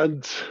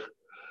 and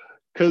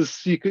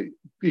because you could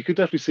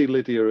definitely see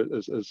Lydia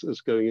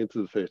as going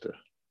into the theatre.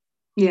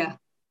 Yeah.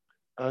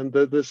 And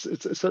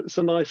it's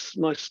a nice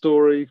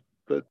story.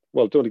 But,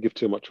 don't want to give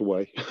too much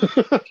away.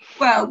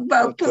 well,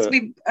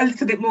 possibly a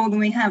little bit more than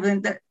we have.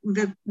 And that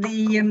the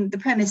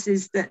premise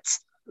is that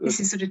this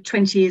is sort of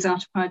 20 years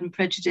after Pride and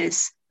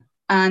Prejudice,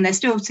 and they're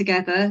still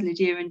together,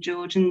 Lydia and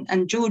George.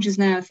 And George is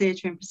now a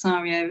theatre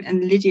impresario,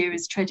 and Lydia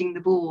is treading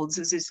the boards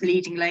as his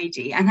leading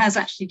lady, and has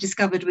actually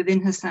discovered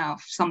within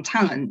herself some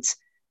talent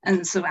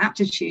and sort of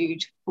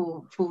aptitude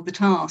for the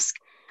task,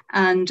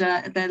 and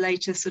their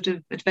later sort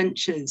of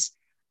adventures.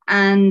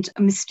 And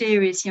a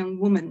mysterious young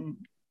woman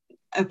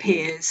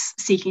appears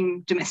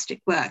seeking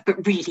domestic work,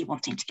 but really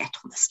wanting to get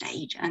on the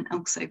stage and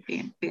also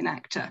be an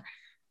actor.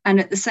 And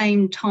at the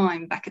same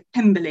time, back at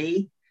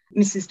Pemberley,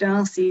 Mrs.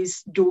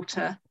 Darcy's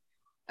daughter,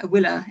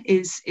 Willa,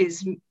 is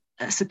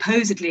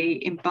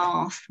supposedly in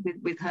Bath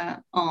with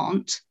her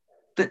aunt,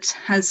 but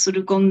has sort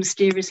of gone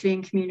mysteriously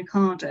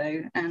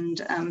incommunicado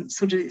and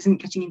sort of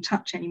isn't getting in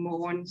touch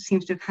anymore, and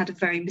seems to have had a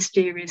very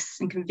mysterious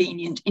and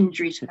convenient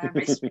injury to her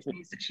wrist, which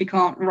means that she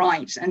can't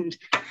write.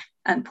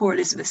 And poor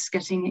Elizabeth's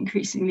getting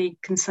increasingly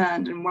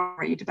concerned and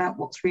worried about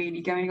what's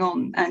really going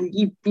on. And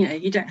you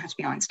don't have to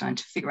be Einstein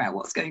to figure out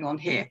what's going on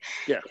here.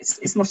 Yeah.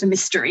 It's not a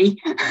mystery.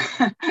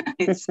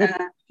 It's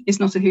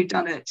not a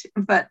whodunit,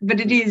 but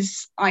it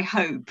is, I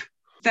hope,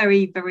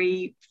 very,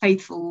 very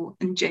faithful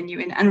and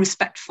genuine and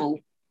respectful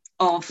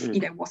of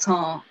what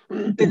are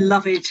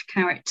beloved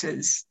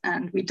characters,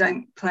 and we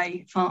don't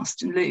play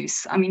fast and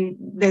loose. I mean,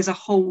 there's a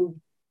whole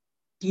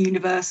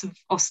universe of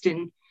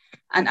Austen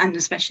and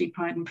especially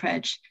Pride and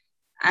Prej,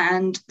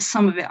 and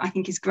some of it I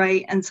think is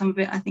great, and some of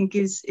it I think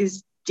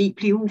is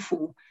deeply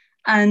awful.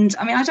 And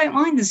I mean, I don't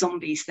mind the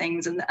zombies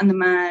things and the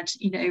mad,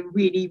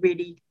 really,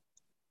 really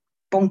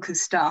bonkers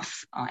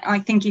stuff. I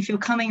think if you're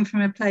coming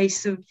from a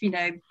place of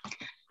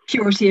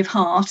purity of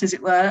heart, as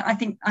it were, I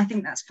think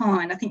that's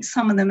fine. I think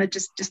some of them are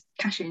just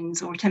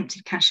cash-ins or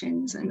attempted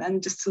cash-ins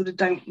and just sort of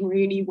don't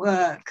really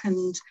work,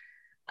 and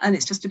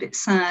it's just a bit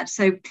sad.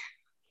 So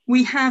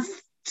we have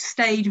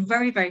stayed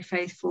very, very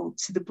faithful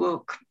to the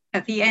book.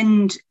 At the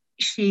end,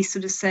 she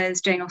sort of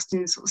says, Jane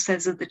Austen sort of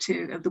says of the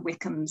two of the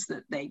Wickhams,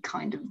 that they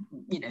kind of,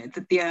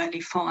 that the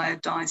early fire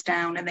dies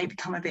down and they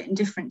become a bit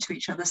indifferent to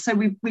each other. So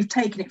we've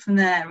taken it from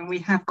there, and we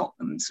have got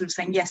them sort of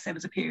saying, yes, there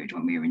was a period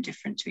when we were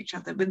indifferent to each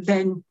other, but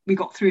then we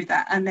got through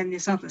that, and then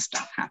this other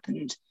stuff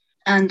happened.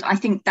 And I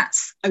think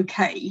that's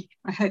okay.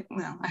 I hope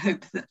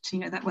that,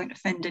 that won't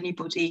offend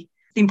anybody.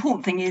 The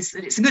important thing is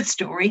that it's a good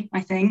story,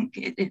 I think.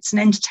 It's an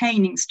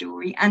entertaining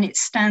story, and it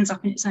stands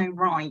up in its own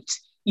right.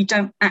 You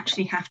don't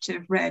actually have to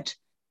have read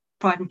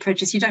Pride and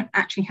Prejudice. You don't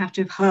actually have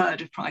to have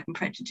heard of Pride and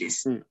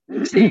Prejudice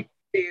to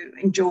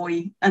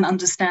enjoy and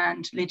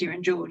understand Lydia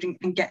and George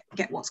and get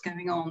what's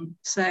going on.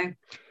 So,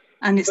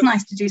 and it's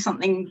nice to do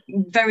something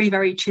very,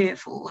 very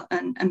cheerful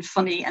and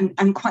funny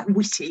and quite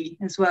witty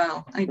as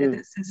well. I know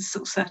there's a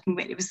sort of certain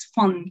wit. It was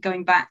fun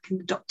going back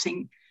and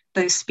adopting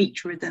those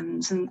speech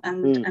rhythms and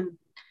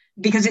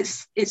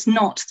because it's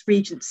not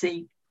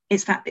Regency.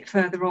 it's that bit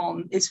further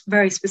on. It's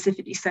very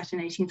specifically set in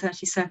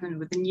 1837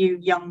 with the new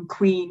young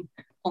queen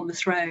on the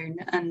throne,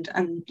 and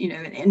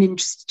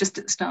just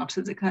at the start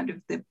of the kind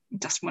of the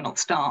well, not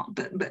start,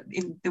 but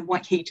in the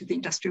white heat of the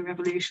Industrial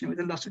Revolution, with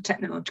a lot of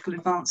technological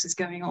advances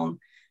going on,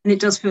 and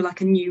it does feel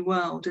like a new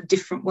world, a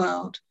different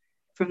world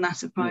from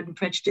that of Pride and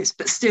Prejudice,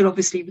 but still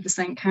obviously with the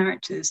same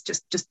characters,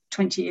 just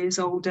 20 years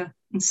older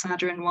and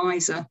sadder and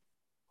wiser,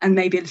 and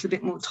maybe a little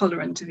bit more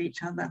tolerant of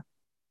each other.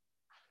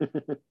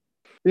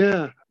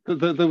 Yeah,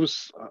 there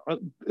was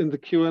in the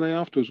Q&A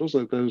afterwards,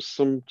 wasn't there? There was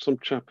some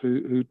chap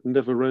who'd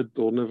never read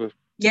or never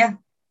did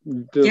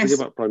anything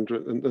about Pride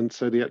and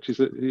said he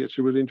actually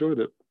really enjoyed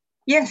it.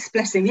 Yes,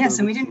 bless him. Yes,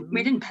 and we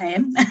didn't pay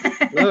him.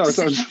 No,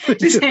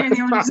 just hearing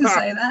the audience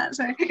say that.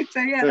 So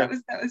yeah,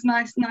 that was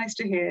nice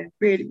to hear.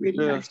 Really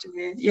nice to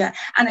hear. Yeah,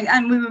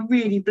 and we were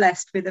really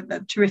blessed with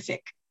a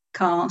terrific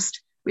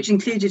cast, which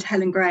included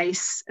Helen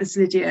Grace as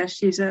Lydia.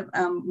 She's a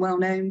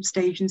well-known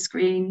stage and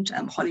screen,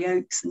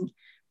 Hollyoaks and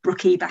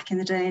Brookie back in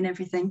the day and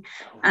everything.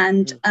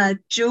 And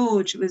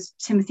George was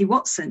Timothy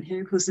Watson,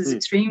 who of course is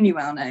extremely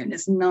well known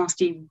as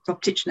nasty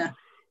Rob Titchener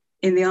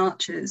in The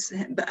Archers,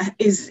 but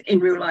is in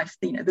real life,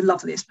 the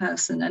loveliest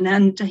person.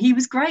 And he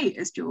was great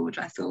as George.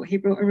 I thought he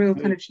brought a real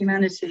kind of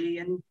humanity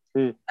and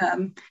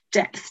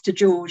depth to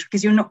George,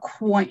 because you're not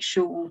quite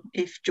sure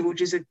if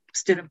George is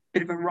still a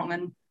bit of a wrong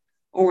 'un,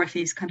 or if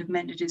he's kind of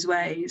mended his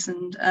ways.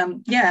 And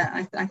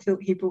I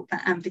thought he brought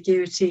that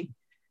ambiguity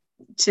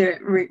to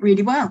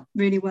really well.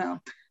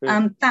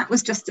 Yeah. That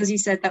was just, as you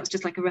said, that was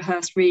just like a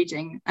rehearsed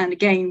reading. And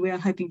again, we are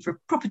hoping for a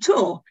proper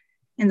tour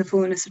in the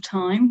fullness of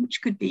time,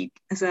 which could be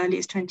as early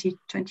as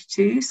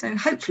 2022. So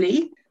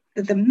hopefully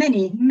the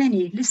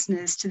many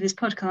listeners to this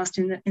podcast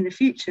in the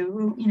future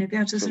will be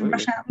able to sort of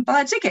rush out and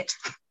buy a ticket.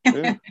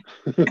 Yeah.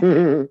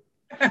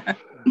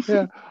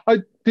 Yeah.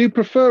 Do you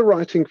prefer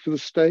writing for the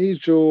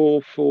stage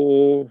or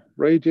for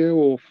radio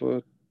or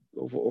for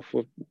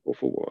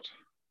what?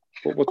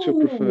 What's your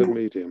preferred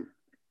medium?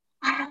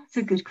 That's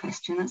a good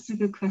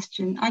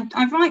question.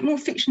 I write more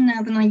fiction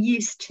now than I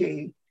used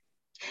to.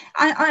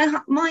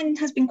 Mine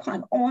has been quite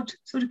an odd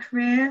sort of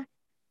career.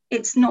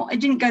 It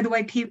didn't go the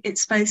way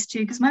it's supposed to,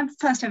 because my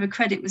first ever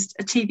credit was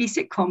a TV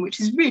sitcom,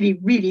 which is really,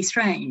 really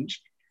strange.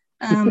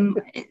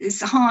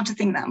 It's hard to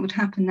think that would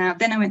happen now.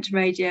 Then I went to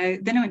radio,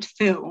 then I went to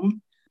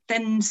film,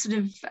 then sort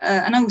of,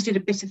 and I always did a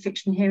bit of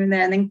fiction here and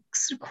there. And then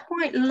sort of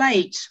quite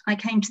late, I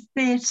came to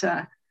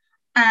theatre,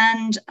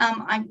 and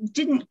I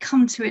didn't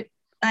come to it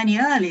any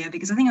earlier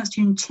because I think I was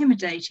too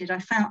intimidated. I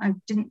felt I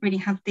didn't really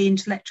have the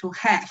intellectual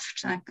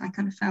heft. I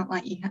kind of felt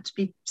like you had to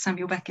be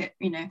Samuel Beckett,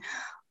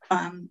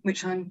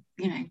 which I'm,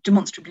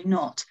 demonstrably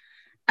not.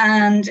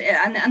 And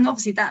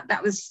obviously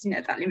that was,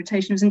 that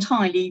limitation was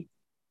entirely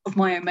of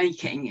my own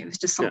making. It was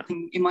just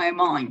something in my own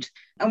mind.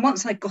 And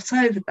once I got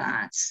over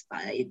that,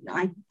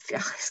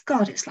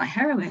 God, it's like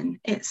heroin.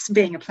 It's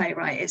being a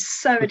playwright. It's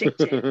so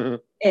addictive.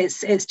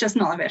 it's just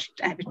not. I've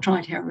ever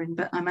tried heroin,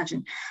 but I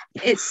imagine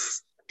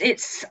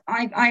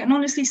I can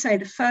honestly say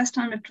the first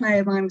time a play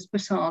of mine was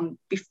put on,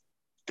 the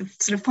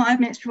sort of 5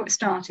 minutes before it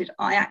started,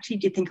 I actually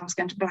did think I was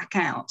going to black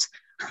out.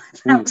 I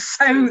felt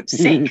so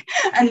sick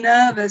and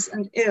nervous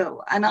and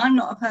ill. And I'm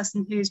not a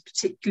person who's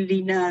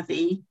particularly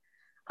nervy.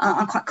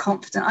 I'm quite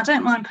confident. I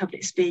don't mind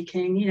public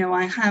speaking.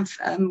 I have,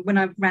 when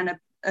I ran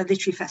a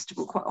literary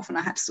festival, quite often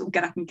I had to sort of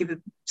get up and give a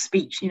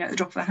speech, at the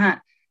drop of a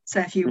hat,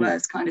 say a few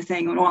words kind of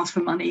thing, or ask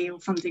for money or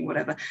funding,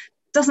 whatever.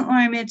 Doesn't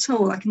worry me at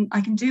all. I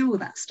can do all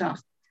that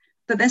stuff.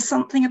 But there's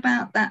something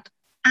about that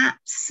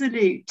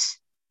absolute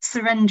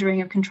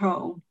surrendering of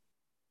control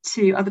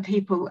to other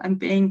people and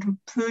being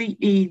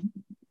completely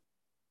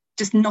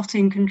just not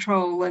in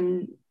control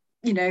and,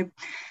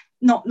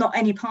 not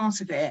any part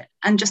of it,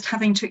 and just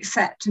having to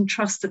accept and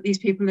trust that these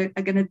people are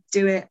going to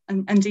do it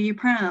and do you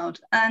proud.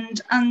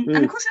 And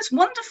of course it's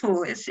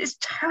wonderful. It's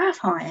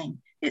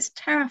terrifying. It's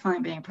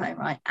terrifying being a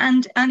playwright,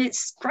 and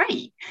it's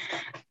great.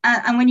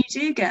 And when you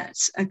do get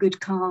a good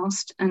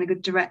cast and a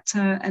good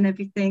director and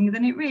everything,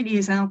 then it really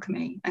is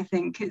alchemy. I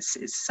think it's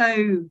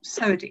so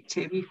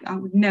addictive. I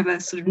would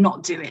never sort of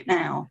not do it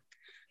now.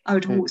 I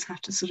would always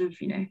have to sort of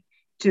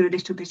do a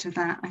little bit of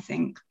that, I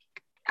think.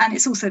 And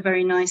it's also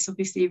very nice,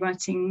 obviously,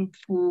 writing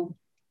for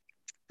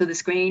the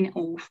screen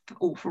or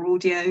for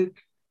audio,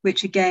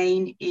 which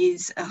again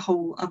is a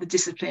whole other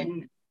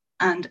discipline.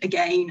 And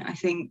again, I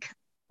think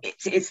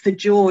it's the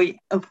joy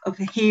of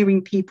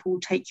hearing people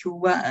take your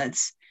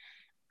words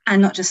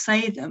and not just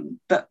say them,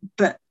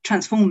 but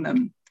transform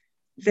them.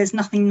 There's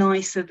nothing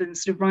nicer than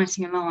sort of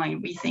writing a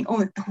line where you think,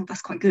 oh,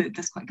 that's quite good,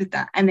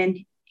 that. And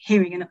then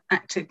hearing an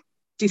actor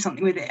do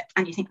something with it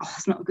and you think, oh,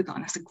 that's not a good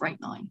line, that's a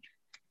great line,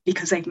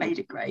 because they've made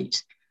it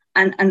great.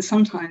 And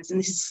sometimes,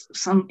 and this is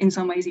in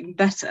some ways even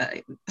better,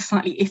 a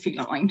slightly iffy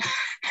line,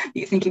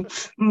 you're thinking,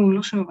 I'm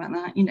not sure about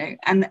that,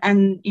 and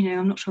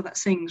I'm not sure that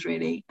sings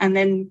really. And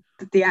then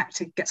the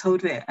actor gets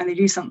hold of it and they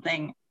do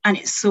something and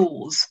it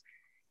soars.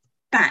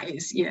 That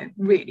is,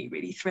 really,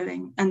 really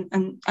thrilling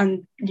and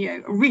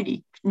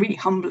really, really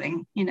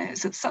humbling.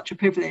 It's such a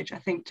privilege, I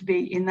think, to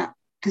be in that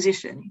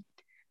position.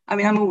 I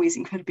mean, I'm always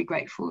incredibly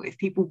grateful if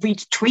people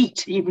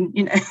retweet even,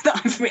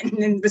 that I've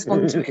written and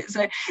respond to it.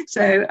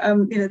 So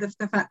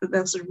the fact that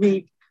they'll sort of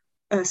read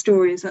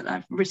stories that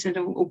I've written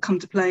or come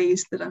to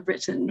plays that I've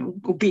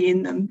written or be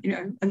in them,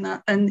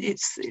 and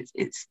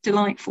it's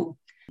delightful.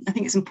 I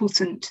think it's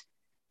important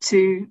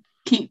to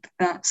keep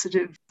that sort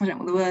of, I don't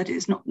know what the word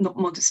is, not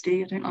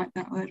modesty, I don't like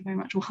that word very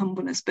much, or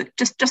humbleness, but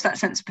just that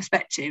sense of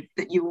perspective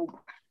that you're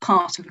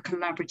part of a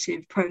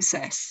collaborative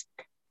process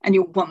and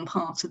you're one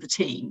part of the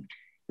team.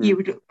 You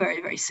would look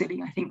very, very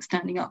silly, I think,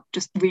 standing up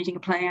just reading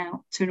a play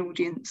out to an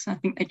audience. I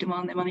think they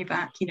demand their money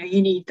back.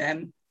 You need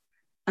them.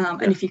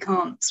 And if you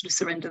can't sort of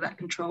surrender that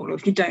control, or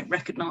if you don't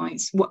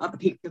recognise what other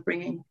people are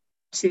bringing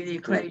to the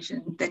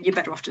equation, then you're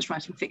better off just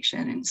writing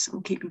fiction and sort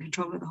of keeping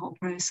control of the whole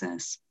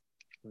process.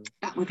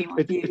 That would be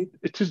my view.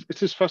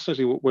 It is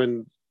fascinating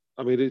when,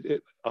 I mean,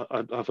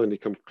 I've only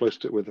come close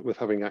to it with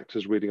having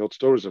actors reading old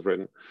stories I've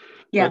written.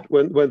 Yeah.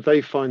 But when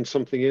they find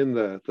something in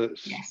there that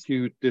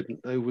you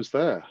didn't know was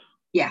there.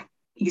 Yeah,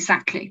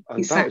 exactly. And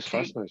exactly. That is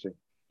fascinating.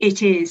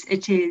 It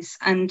is.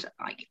 And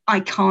I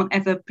can't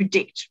ever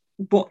predict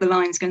what the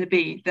line's going to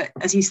be. That,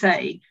 as you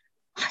say,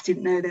 I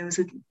didn't know there was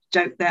a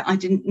joke there. I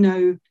didn't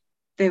know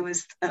there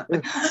was a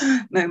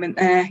moment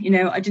there.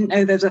 I didn't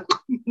know there's a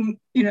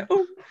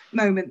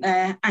moment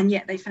there, and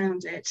yet they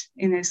found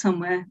it,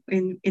 somewhere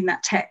in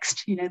that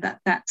text.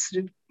 That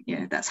sort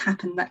of that's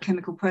happened, that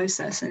chemical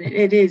process, and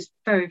it is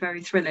very,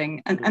 very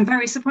thrilling and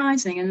very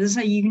surprising. And as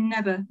I say, you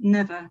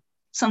never.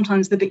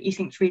 Sometimes the bit you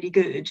think's really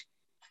good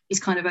is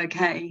kind of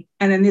okay,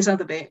 and then there's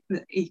other bit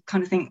that you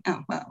kind of think,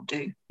 oh well, I'll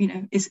do.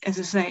 Is, as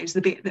I say, is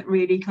the bit that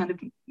really kind of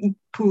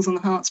pulls on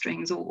the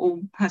heartstrings or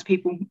has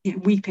people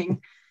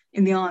weeping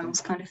in the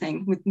aisles, kind of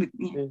thing, with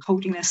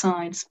holding their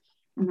sides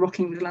and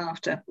rocking with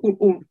laughter,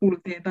 all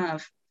of the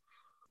above.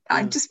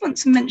 I just want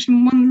to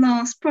mention one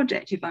last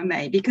project, if I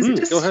may, because it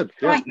just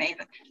struck me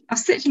that I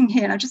was sitting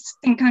here and I just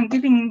think I'm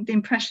giving the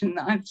impression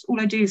that all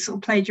I do is sort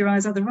of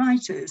plagiarise other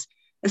writers,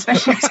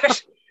 especially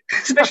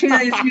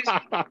those whose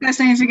first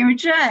names begin with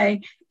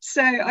J.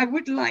 So I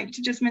would like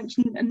to just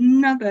mention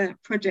another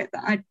project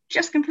that I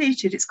just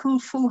completed. It's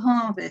called Full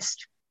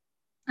Harvest.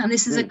 And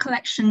this is a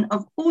collection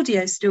of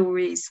audio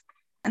stories.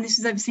 And this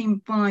is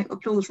overseen by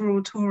Applause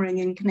Rural Touring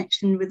in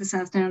connection with the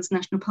South Downs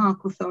National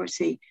Park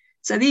Authority.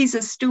 So these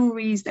are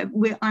stories that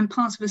I'm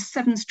part of a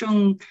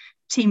 7-strong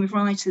team of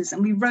writers,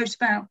 and we wrote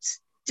about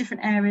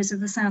different areas of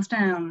the South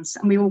Downs,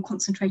 and we all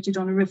concentrated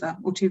on a river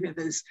or 2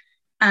 rivers.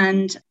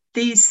 And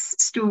these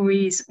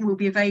stories will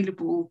be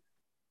available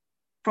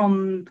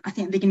from, I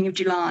think, the beginning of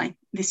July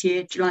this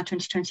year, July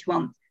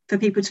 2021, for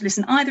people to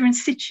listen either in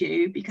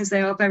situ, because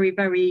they are very,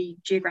 very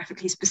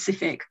geographically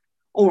specific,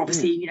 or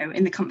obviously,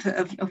 in the comfort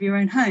of your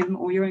own home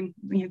or your own,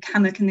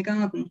 hammock in the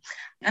garden.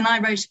 And I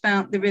wrote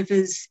about the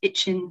rivers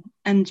Itchen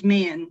and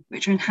Meon,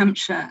 which are in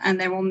Hampshire, and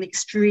they're on the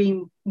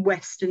extreme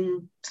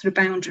western sort of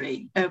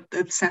boundary of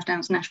South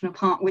Downs National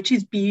Park, which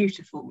is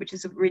beautiful, which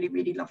is a really,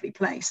 really lovely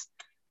place.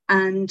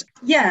 And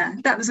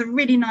that was a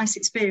really nice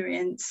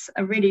experience,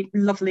 a really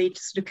lovely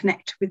to sort of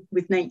connect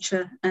with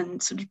nature,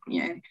 and sort of,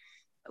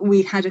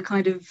 we had a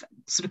kind of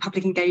sort of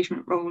public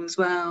engagement role as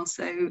well.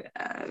 So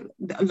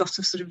a lot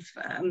of sort of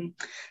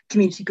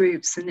community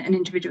groups and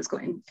individuals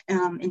got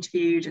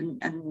interviewed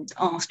and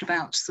asked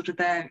about sort of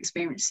their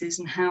experiences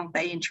and how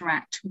they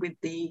interact with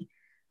the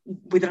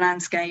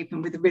landscape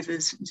and with the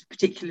rivers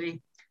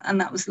particularly. And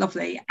that was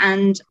lovely.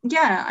 And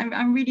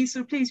I'm really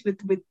sort of pleased with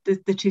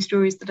the 2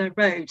 stories that I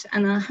wrote.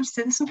 And I have to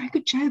say, there's some very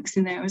good jokes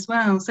in there as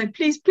well. So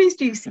please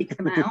do seek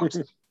them out.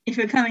 If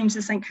you're coming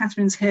to St.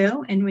 Catherine's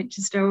Hill in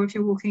Winchester, or if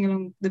you're walking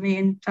along the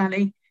Meon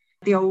Valley,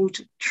 the old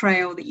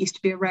trail that used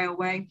to be a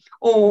railway,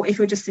 or if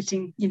you're just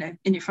sitting, in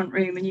your front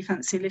room and you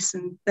fancy a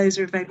listen, those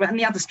are available. And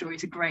the other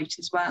stories are great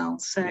as well.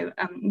 So,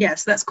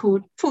 so that's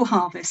called Full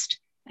Harvest,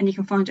 and you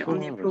can find it on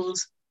the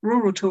Applause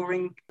Rural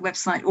Touring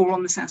website or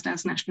on the South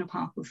Downs National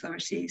Park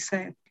Authority.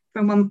 So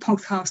from one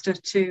podcaster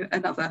to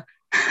another,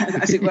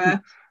 as it were.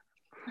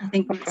 I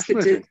think it's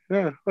good to,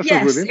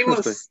 really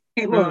interesting.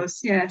 It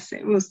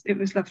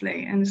was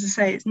lovely. And as I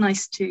say, it's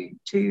nice to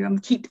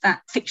keep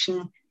that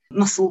fiction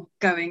muscle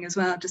going as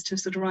well, just to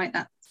sort of write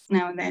that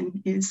now and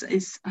then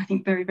is I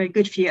think very, very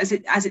good for you, as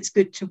it's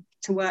good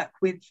to work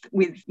with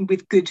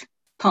good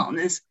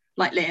partners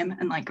like Liam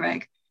and like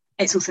Greg.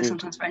 It's also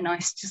sometimes very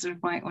nice to sort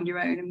of write on your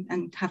own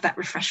and have that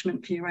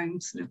refreshment for your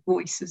own sort of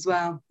voice as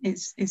well.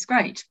 It's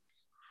great.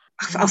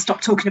 I'll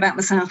stop talking about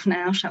myself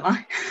now, shall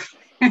I?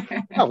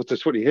 Oh,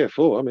 that's what you're here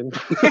for. I mean,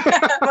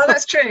 well,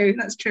 that's true.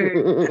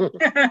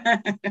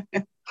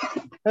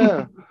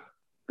 Yeah,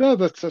 no,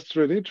 that's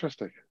really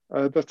interesting.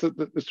 That's a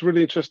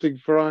really interesting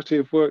variety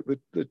of work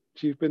that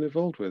you've been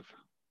involved with.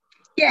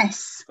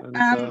 Yes, and,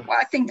 well,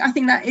 I think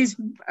that is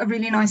a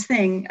really nice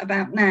thing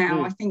about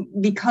now. I think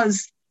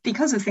because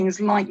of things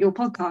like your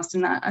podcast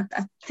and that,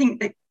 I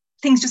think that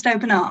things just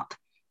open up.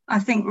 I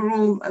think we're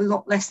all a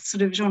lot less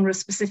sort of genre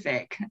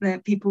specific.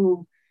 That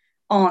people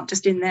aren't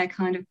just in their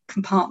kind of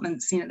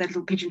compartments, their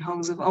little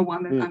pigeonholes of, oh,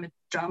 I'm a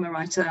drama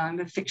writer, I'm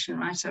a fiction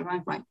writer,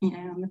 I write,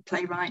 I'm a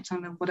playwright,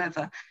 I'm a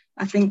whatever.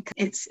 I think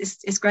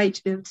it's great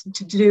to be able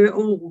to do it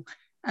all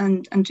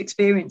and to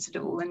experience it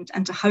all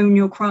and to hone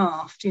your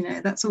craft.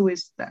 That's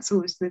always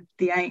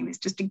the aim, is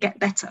just to get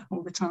better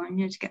all the time,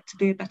 to get to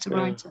be a better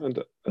writer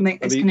and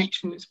make those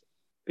connections.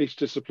 Each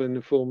discipline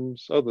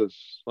informs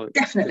others. Like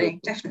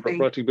definitely.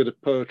 Writing a bit of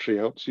poetry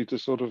helps you to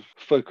sort of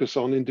focus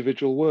on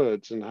individual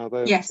words and how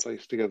they're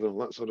placed together and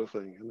that sort of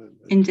thing. And then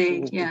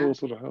it all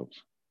sort of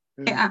helps.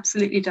 Yeah. It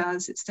absolutely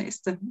does. It's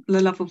the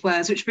love of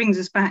words, which brings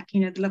us back,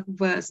 the love of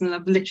words and the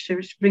love of literature,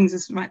 which brings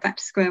us right back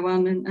to square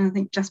one. And I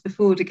think just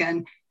before it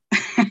again.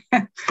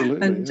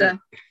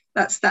 And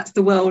that's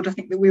the world I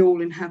think that we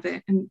all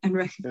inhabit and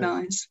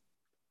recognise.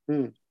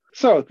 Yeah.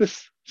 So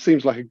this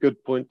seems like a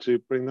good point to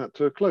bring that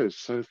to a close.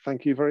 So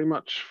thank you very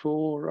much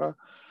for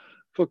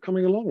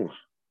coming along.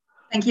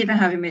 Thank you for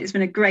having me. It's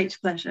been a great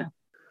pleasure.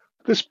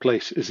 This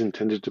place is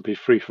intended to be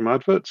free from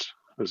adverts,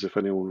 as if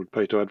anyone would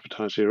pay to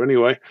advertise here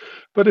anyway.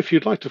 But if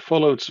you'd like to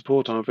follow and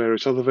support our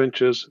various other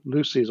ventures,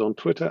 Lucy's on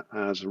Twitter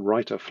as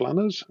Writer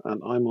Flanners,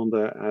 and I'm on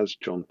there as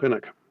John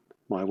Pinnock.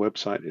 My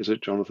website is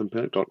at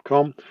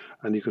jonathanpinnock.com,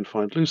 and you can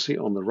find Lucy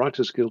on the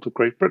Writers Guild of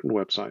Great Britain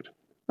website.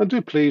 And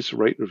do please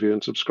rate, review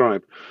and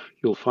subscribe.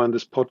 You'll find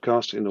this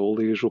podcast in all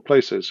the usual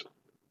places.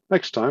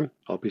 Next time,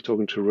 I'll be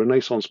talking to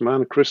Renaissance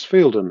man Chris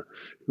Fielden,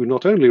 who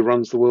not only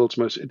runs the world's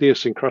most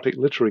idiosyncratic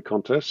literary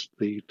contest,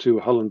 the 2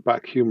 Hull and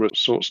Back Humorous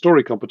Short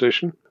Story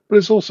Competition, but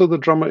is also the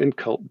drummer in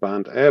cult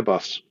band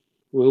Airbus.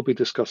 We'll be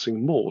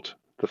discussing Mort,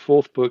 the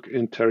 4th book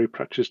in Terry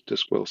Pratchett's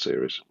Discworld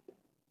series.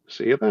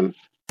 See you then.